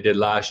off where they did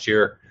last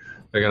year.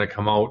 They're going to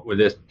come out with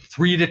this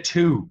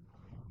 3-2.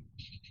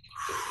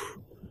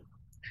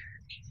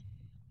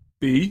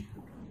 B?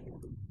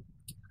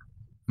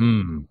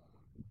 I'm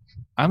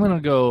going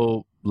to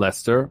go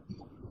Leicester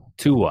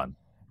 2-1.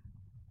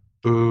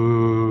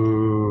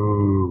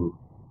 Boo.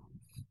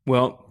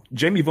 Well,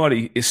 Jamie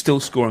Vardy is still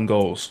scoring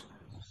goals.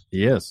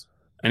 He is.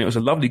 And it was a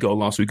lovely goal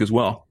last week as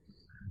well.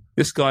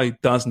 This guy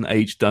doesn't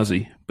age, does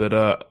he?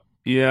 But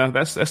Yeah,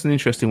 that's an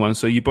interesting one.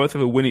 So you both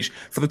have a win each.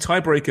 For the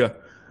tiebreaker,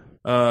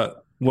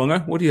 Wonga,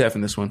 what do you have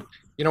in this one?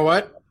 You know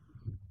what?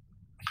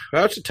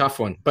 That's a tough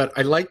one, but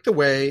I like the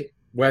way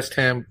West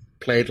Ham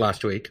played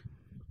last week.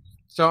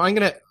 So I'm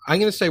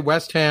gonna say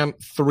West Ham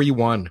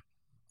 3-1.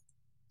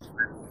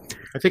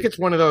 I think it's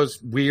one of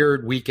those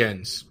weird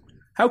weekends.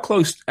 How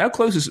close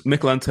is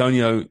Mikel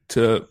Antonio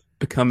to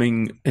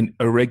becoming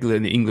a regular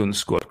in the England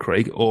squad,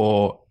 Craig,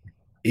 or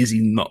is he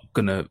not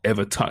going to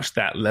ever touch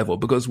that level?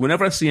 Because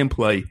whenever I see him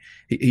play,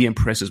 he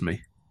impresses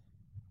me.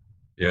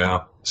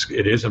 Yeah,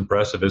 it is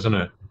impressive, isn't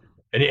it?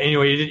 And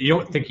anyway, you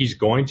don't think he's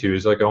going to.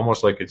 It's like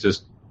almost like it's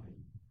just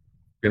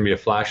going to be a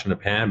flash in the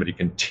pan, but he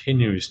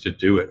continues to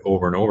do it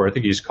over and over. I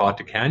think he's caught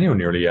DiCanio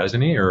nearly,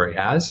 hasn't he? Or he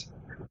has?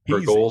 For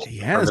goals. He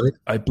has.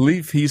 I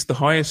believe he's the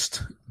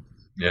highest.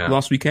 Yeah.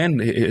 Last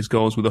weekend, his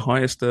goals were the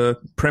highest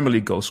Premier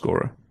League goal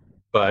scorer.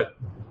 But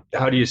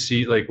how do you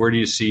see, where do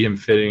you see him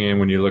fitting in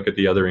when you look at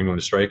the other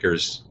England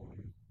strikers?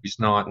 He's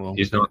not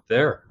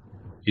there.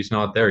 He's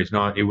not there.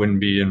 He wouldn't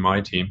be in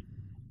my team.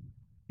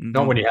 Mm-hmm.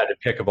 Not when you had to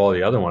pick of all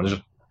the other ones.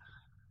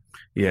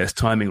 Yeah, it's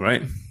timing,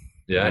 right?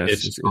 Yeah,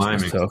 it's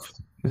timing. It's tough.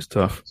 It's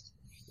tough.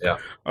 Yeah.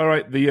 All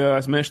right.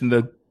 As mentioned,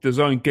 the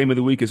zone game of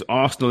the week is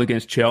Arsenal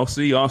against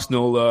Chelsea.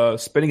 Arsenal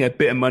spending a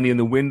bit of money in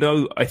the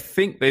window. I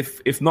think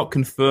they've, if not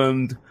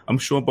confirmed, I'm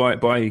sure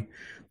by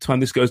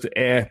time this goes to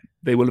air,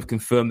 they will have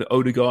confirmed that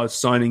Odegaard's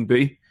signing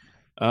B.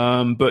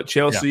 But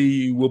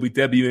Chelsea will be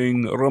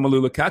debuting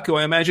Romelu Lukaku,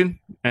 I imagine,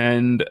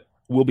 and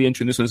will be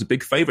entering this one as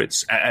big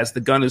favourites as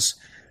the Gunners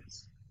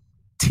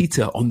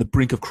teeter on the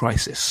brink of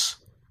crisis.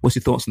 What's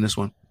your thoughts on this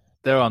one?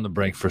 They're on the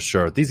brink for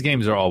sure. These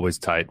games are always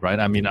tight, right?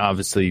 I mean,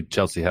 obviously,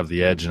 Chelsea have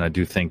the edge, and I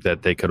do think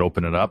that they could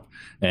open it up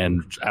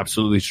and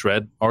absolutely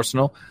shred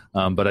Arsenal.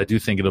 But I do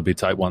think it'll be a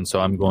tight one. So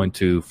I'm going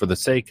to, for the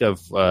sake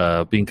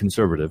of being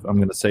conservative, I'm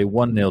going to say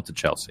 1-0 to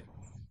Chelsea.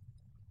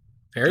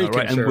 Very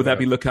conservative. And would that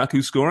be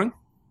Lukaku scoring?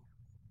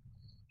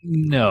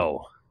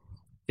 No.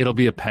 It'll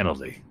be a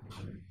penalty.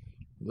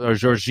 A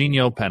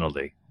Jorginho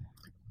penalty.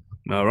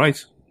 All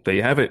right. There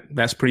you have it.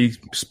 That's pretty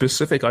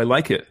specific. I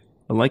like it.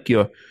 I like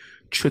your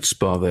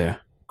chutzpah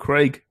there.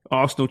 Craig,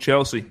 Arsenal,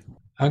 Chelsea.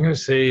 I'm going to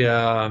say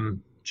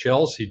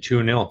Chelsea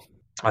 2-0.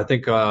 I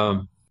think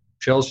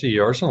Chelsea,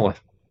 Arsenal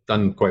have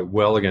done quite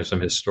well against them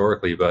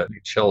historically, but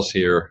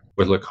Chelsea are,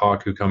 with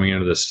Lukaku coming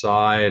into the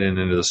side and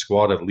into the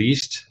squad at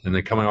least, and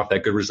then coming off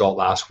that good result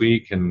last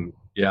week, and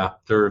yeah,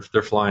 they're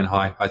flying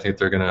high. I think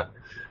they're going to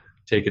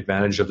take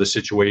advantage of the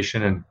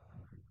situation and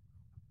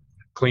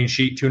clean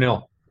sheet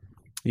 2-0.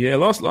 Yeah,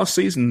 last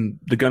season,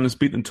 the Gunners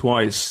beat them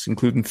twice,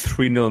 including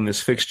 3-0 in this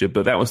fixture,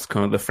 but that was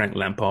kind of the Frank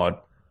Lampard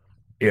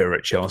era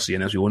at Chelsea,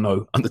 and as we all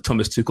know, under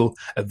Thomas Tuchel,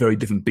 a very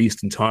different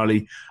beast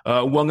entirely.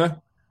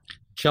 Wonga,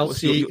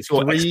 Chelsea, what's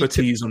your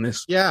expertise on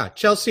this? Yeah,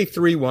 Chelsea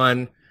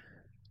 3-1.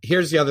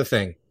 Here's the other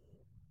thing.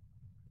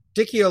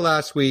 Dichio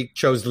last week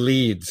chose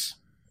Leeds,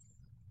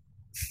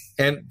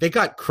 and they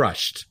got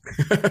crushed.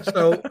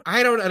 So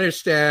I don't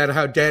understand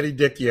how Danny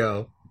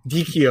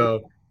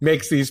Dichio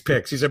makes these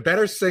picks. He's a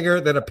better singer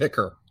than a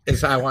picker,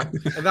 is how I want.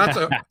 And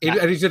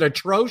and he's an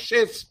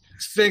atrocious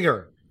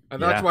singer.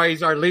 And that's why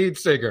he's our lead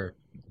singer,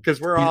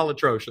 because we're all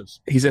atrocious.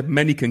 He's had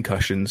many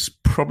concussions,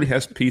 probably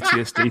has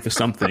PTSD for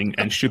something,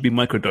 and should be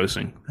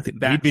microdosing. I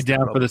think he'd be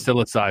down for the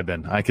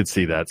psilocybin. I could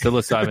see that.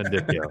 Psilocybin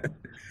Dichio.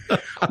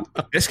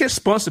 Let's get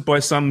sponsored by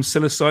some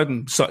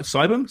psilocybin.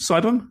 Psilocybin,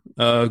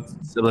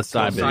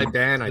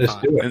 I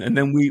thought. And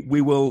then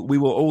we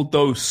will all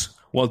dose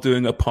while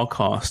doing a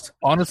podcast.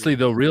 Honestly,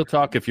 though, real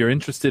talk, if you're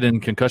interested in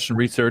concussion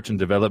research and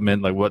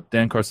development, like what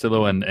Dan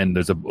Carcillo and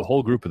there's a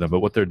whole group of them, but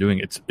what they're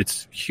doing,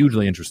 it's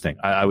hugely interesting.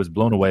 I was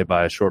blown away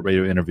by a short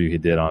radio interview he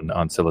did on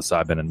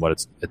psilocybin and what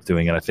it's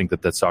doing, and I think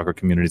that soccer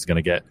community is going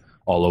to get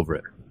all over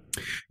it.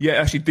 Yeah,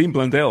 actually, Dean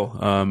Blundell,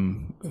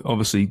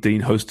 obviously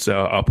Dean hosts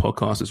our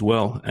podcast as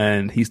well,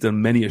 and he's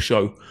done many a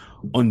show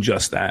on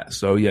just that.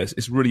 So, yes,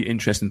 it's really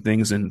interesting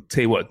things, and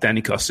tell you what,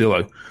 Danny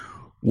Carcillo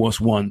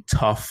was one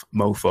tough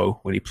mofo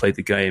when he played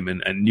the game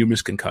and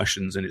numerous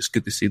concussions. And it's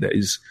good to see that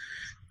he's,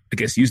 I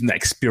guess, using that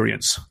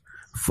experience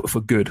for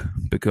good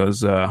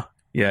because,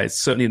 it's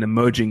certainly an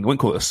emerging, I wouldn't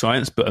call it a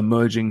science, but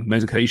emerging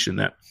medication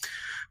that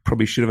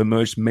probably should have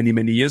emerged many,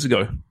 many years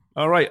ago.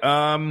 All right.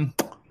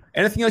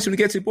 Anything else you want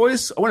to get to,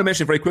 boys? I want to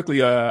mention very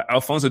quickly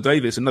Alphonso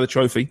Davies, another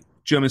trophy.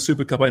 German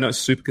Super Cup. I know it's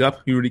a Super Cup.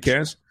 Who really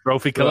cares?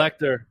 Trophy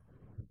collector.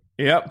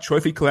 Yeah,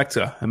 trophy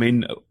collector. I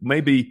mean,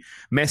 maybe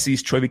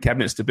Messi's trophy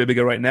cabinet's a bit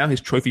bigger right now, his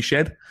trophy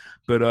shed,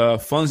 but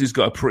Fonzie's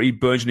got a pretty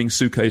burgeoning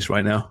suitcase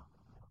right now.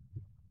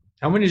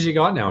 How many has he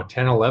got now?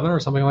 10, 11 or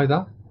something like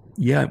that?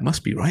 Yeah, it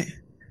must be, right?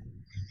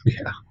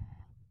 Yeah.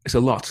 It's a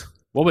lot.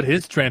 What would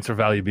his transfer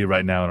value be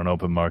right now in an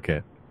open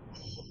market?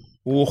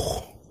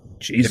 Oh,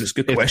 Jesus,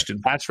 good question.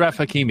 Achraf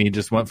Hakimi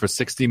just went for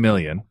 $60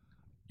 million.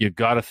 You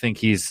got to think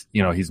he's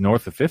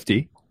north of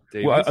 50.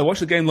 Davies. Well, I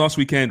watched the game last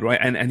weekend, right,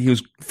 and he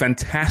was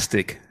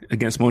fantastic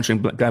against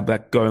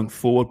Mönchengladbach going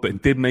forward,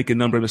 but did make a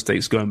number of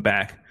mistakes going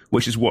back,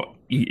 which is what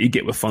you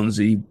get with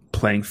Fonzie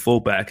playing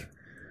fullback.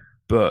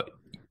 But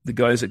the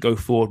guys that go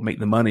forward make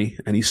the money,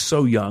 and he's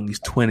so young. He's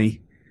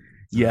 20.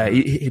 Yeah,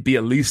 he'd be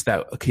at least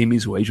that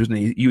Hakimi's wage, wouldn't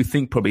he? You would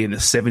think probably in the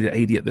 70 to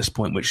 80 at this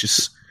point, which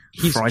is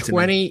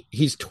frightening.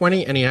 He's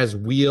 20 and he has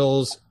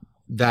wheels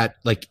that,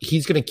 like,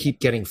 he's going to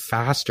keep getting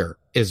faster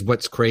is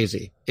what's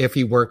crazy. If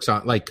he works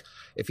on, like,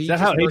 if he... Is that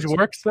how age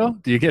works, though?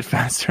 Do you get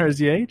faster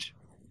as you age?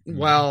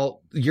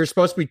 Well, you're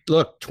supposed to be,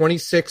 look,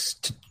 26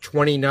 to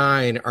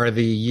 29 are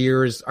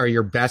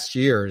your best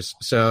years.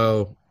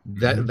 So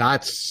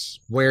that's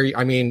where,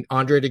 I mean,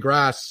 Andre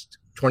DeGrasse,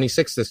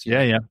 26 this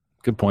year. Yeah.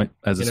 Good point.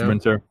 As a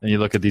sprinter, and you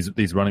look at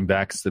these running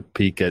backs that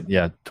peak at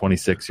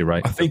 26. You're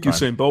right. I think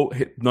Usain Bolt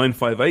hit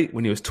 9.58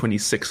 when he was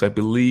 26. I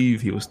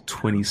believe he was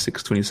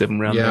 26,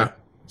 27 around there.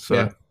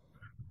 So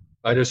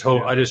I just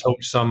hope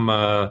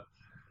some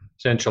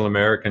Central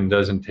American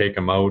doesn't take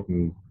him out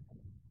and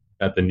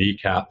at the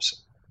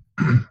kneecaps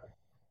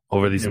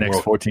over these next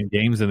 14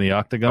 games in the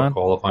octagon.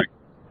 Qualifying.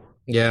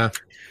 Yeah.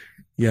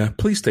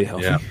 Please stay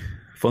healthy,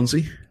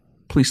 Fonzie.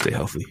 Please stay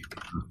healthy.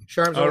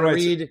 Sharms, I want to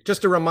read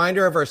just a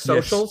reminder of our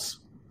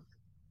socials. Yes.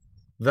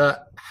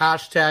 The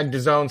hashtag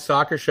DAZN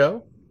Soccer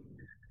Show.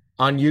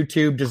 On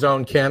YouTube,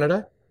 DAZN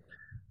Canada.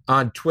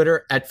 On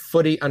Twitter,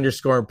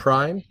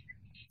 @footy_prime.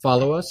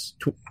 Follow us.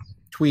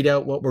 Tweet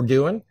out what we're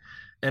doing.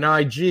 And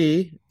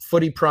IG,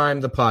 Footy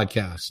Prime, the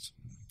podcast.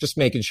 Just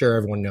making sure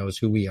everyone knows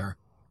who we are.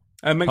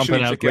 And make sure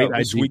you check out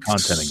this week's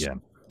content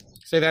again.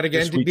 Say that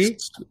again, DB?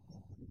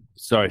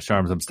 Sorry,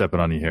 Sharms, I'm stepping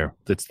on you here.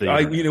 It's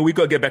we've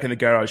got to get back in the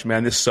garage,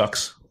 man. This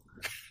sucks.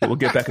 But we'll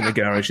get back in the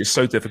garage. It's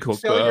so difficult.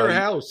 Sell your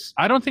house.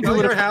 I don't think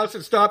sell your house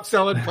and stop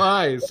selling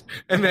pies.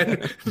 And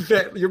then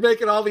you're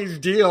making all these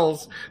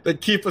deals that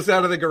keep us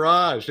out of the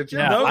garage. It's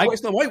your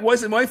it's not. Why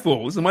is it my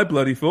fault? It's my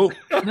bloody fault.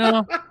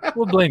 No,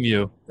 we'll blame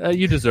you.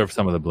 You deserve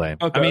some of the blame.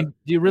 Okay. I mean,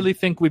 do you really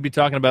think we'd be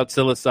talking about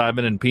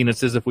psilocybin and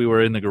penises if we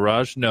were in the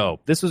garage? No.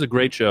 This was a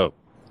great show.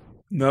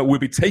 No,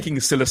 we'd be taking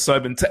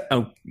psilocybin.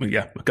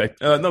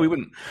 No, we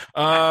wouldn't.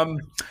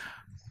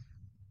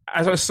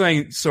 As I was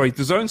saying, the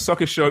DAZN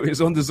Soccer Show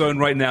is on DAZN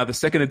right now, the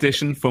second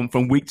edition from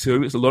week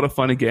 2. It's a lot of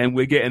fun again.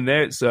 We're getting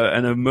there. It's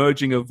an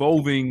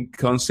evolving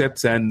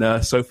concept,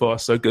 and so far,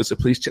 so good. So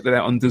please check that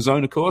out on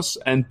DAZN, of course.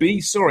 And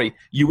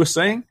you were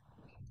saying?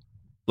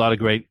 A lot of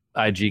great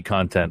IG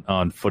content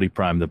on Footy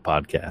Prime, the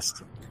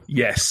podcast.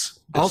 Yes.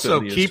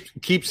 Also,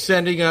 keep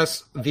sending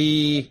us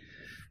we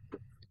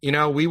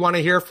want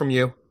to hear from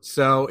you.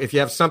 So if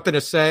you have something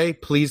to say,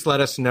 please let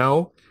us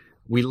know.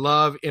 We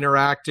love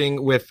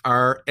interacting with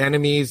our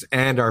enemies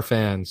and our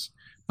fans.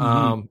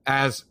 Mm-hmm.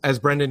 As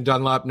Brendan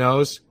Dunlop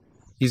knows,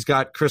 he's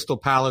got Crystal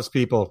Palace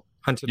people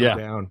hunting him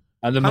down.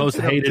 I'm the most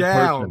hated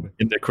person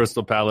in the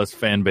Crystal Palace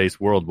fan base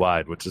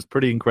worldwide, which is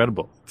pretty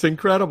incredible. It's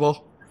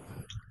incredible.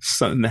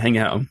 Something to hang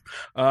out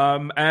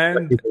on.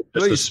 And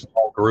just a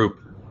small group.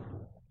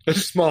 A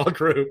small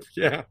group,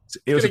 yeah.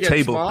 It was a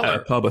table at a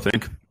pub, I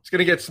think. It's going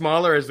to get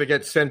smaller as they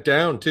get sent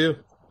down, too.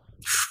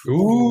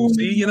 Ooh,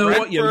 see, you know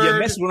what? You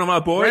mess with one of my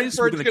boys,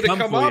 we're going to come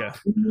for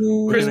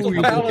you. Crystal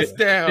Palace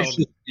down.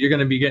 You're going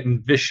to be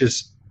getting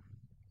vicious.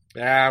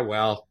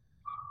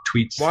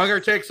 Tweets. Longer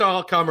takes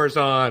all comers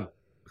on.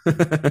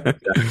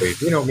 Exactly.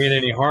 We don't mean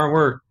any harm.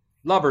 We're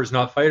lovers,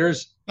 not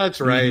fighters. That's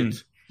right.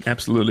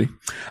 Absolutely.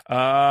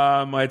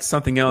 I had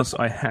something else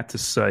I had to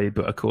say,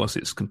 but of course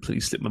it's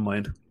completely slipped my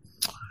mind.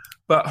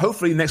 But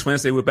hopefully next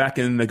Wednesday we're back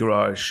in the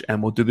garage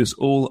and we'll do this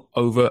all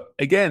over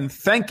again.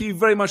 Thank you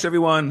very much,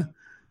 everyone.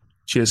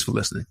 Cheers for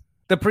listening.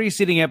 The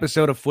preceding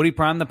episode of Footy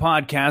Prime the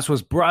podcast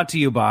was brought to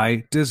you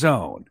by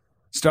DAZN.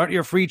 Start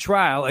your free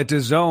trial at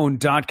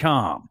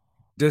DAZN.com.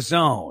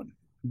 DAZN.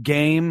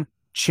 Game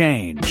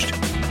changed.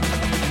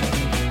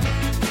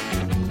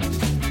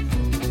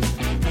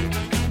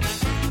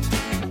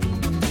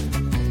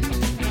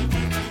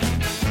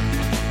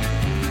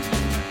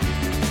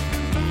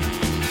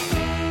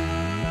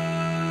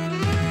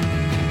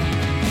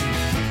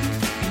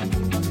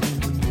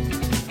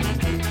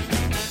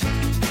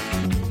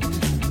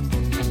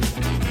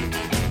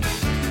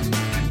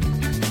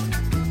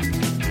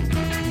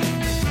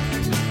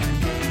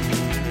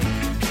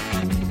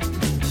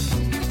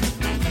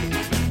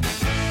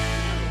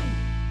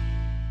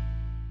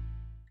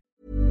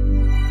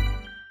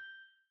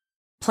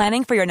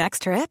 Planning for your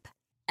next trip?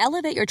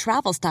 Elevate your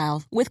travel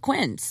style with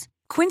Quince.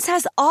 Quince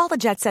has all the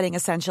jet-setting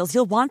essentials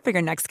you'll want for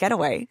your next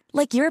getaway,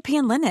 like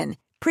European linen,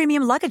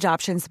 premium luggage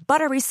options,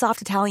 buttery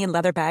soft Italian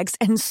leather bags,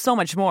 and so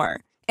much more.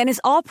 And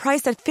is all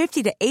priced at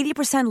 50 to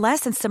 80%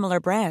 less than similar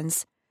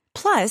brands.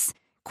 Plus,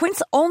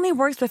 Quince only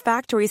works with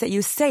factories that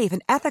use safe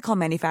and ethical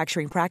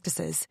manufacturing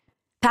practices.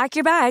 Pack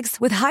your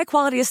bags with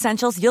high-quality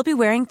essentials you'll be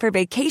wearing for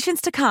vacations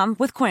to come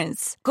with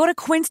Quince. Go to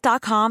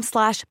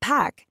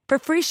quince.com/pack for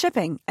free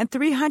shipping and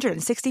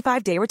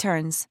 365-day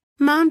returns.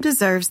 Mom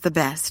deserves the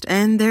best,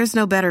 and there's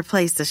no better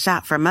place to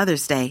shop for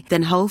Mother's Day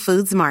than Whole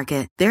Foods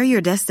Market. They're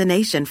your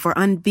destination for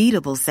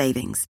unbeatable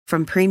savings,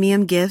 from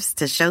premium gifts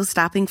to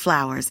show-stopping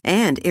flowers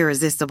and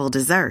irresistible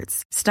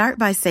desserts. Start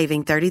by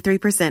saving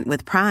 33%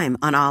 with Prime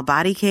on all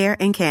body care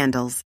and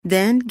candles.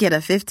 Then get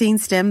a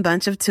 15-stem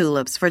bunch of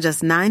tulips for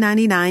just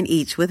 $9.99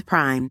 each with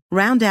Prime.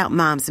 Round out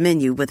Mom's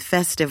menu with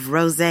festive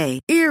rosé,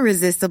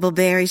 irresistible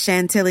berry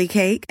chantilly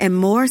cake, and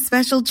more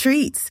special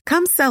treats.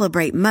 Come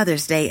celebrate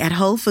Mother's Day at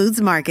Whole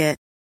Foods Market.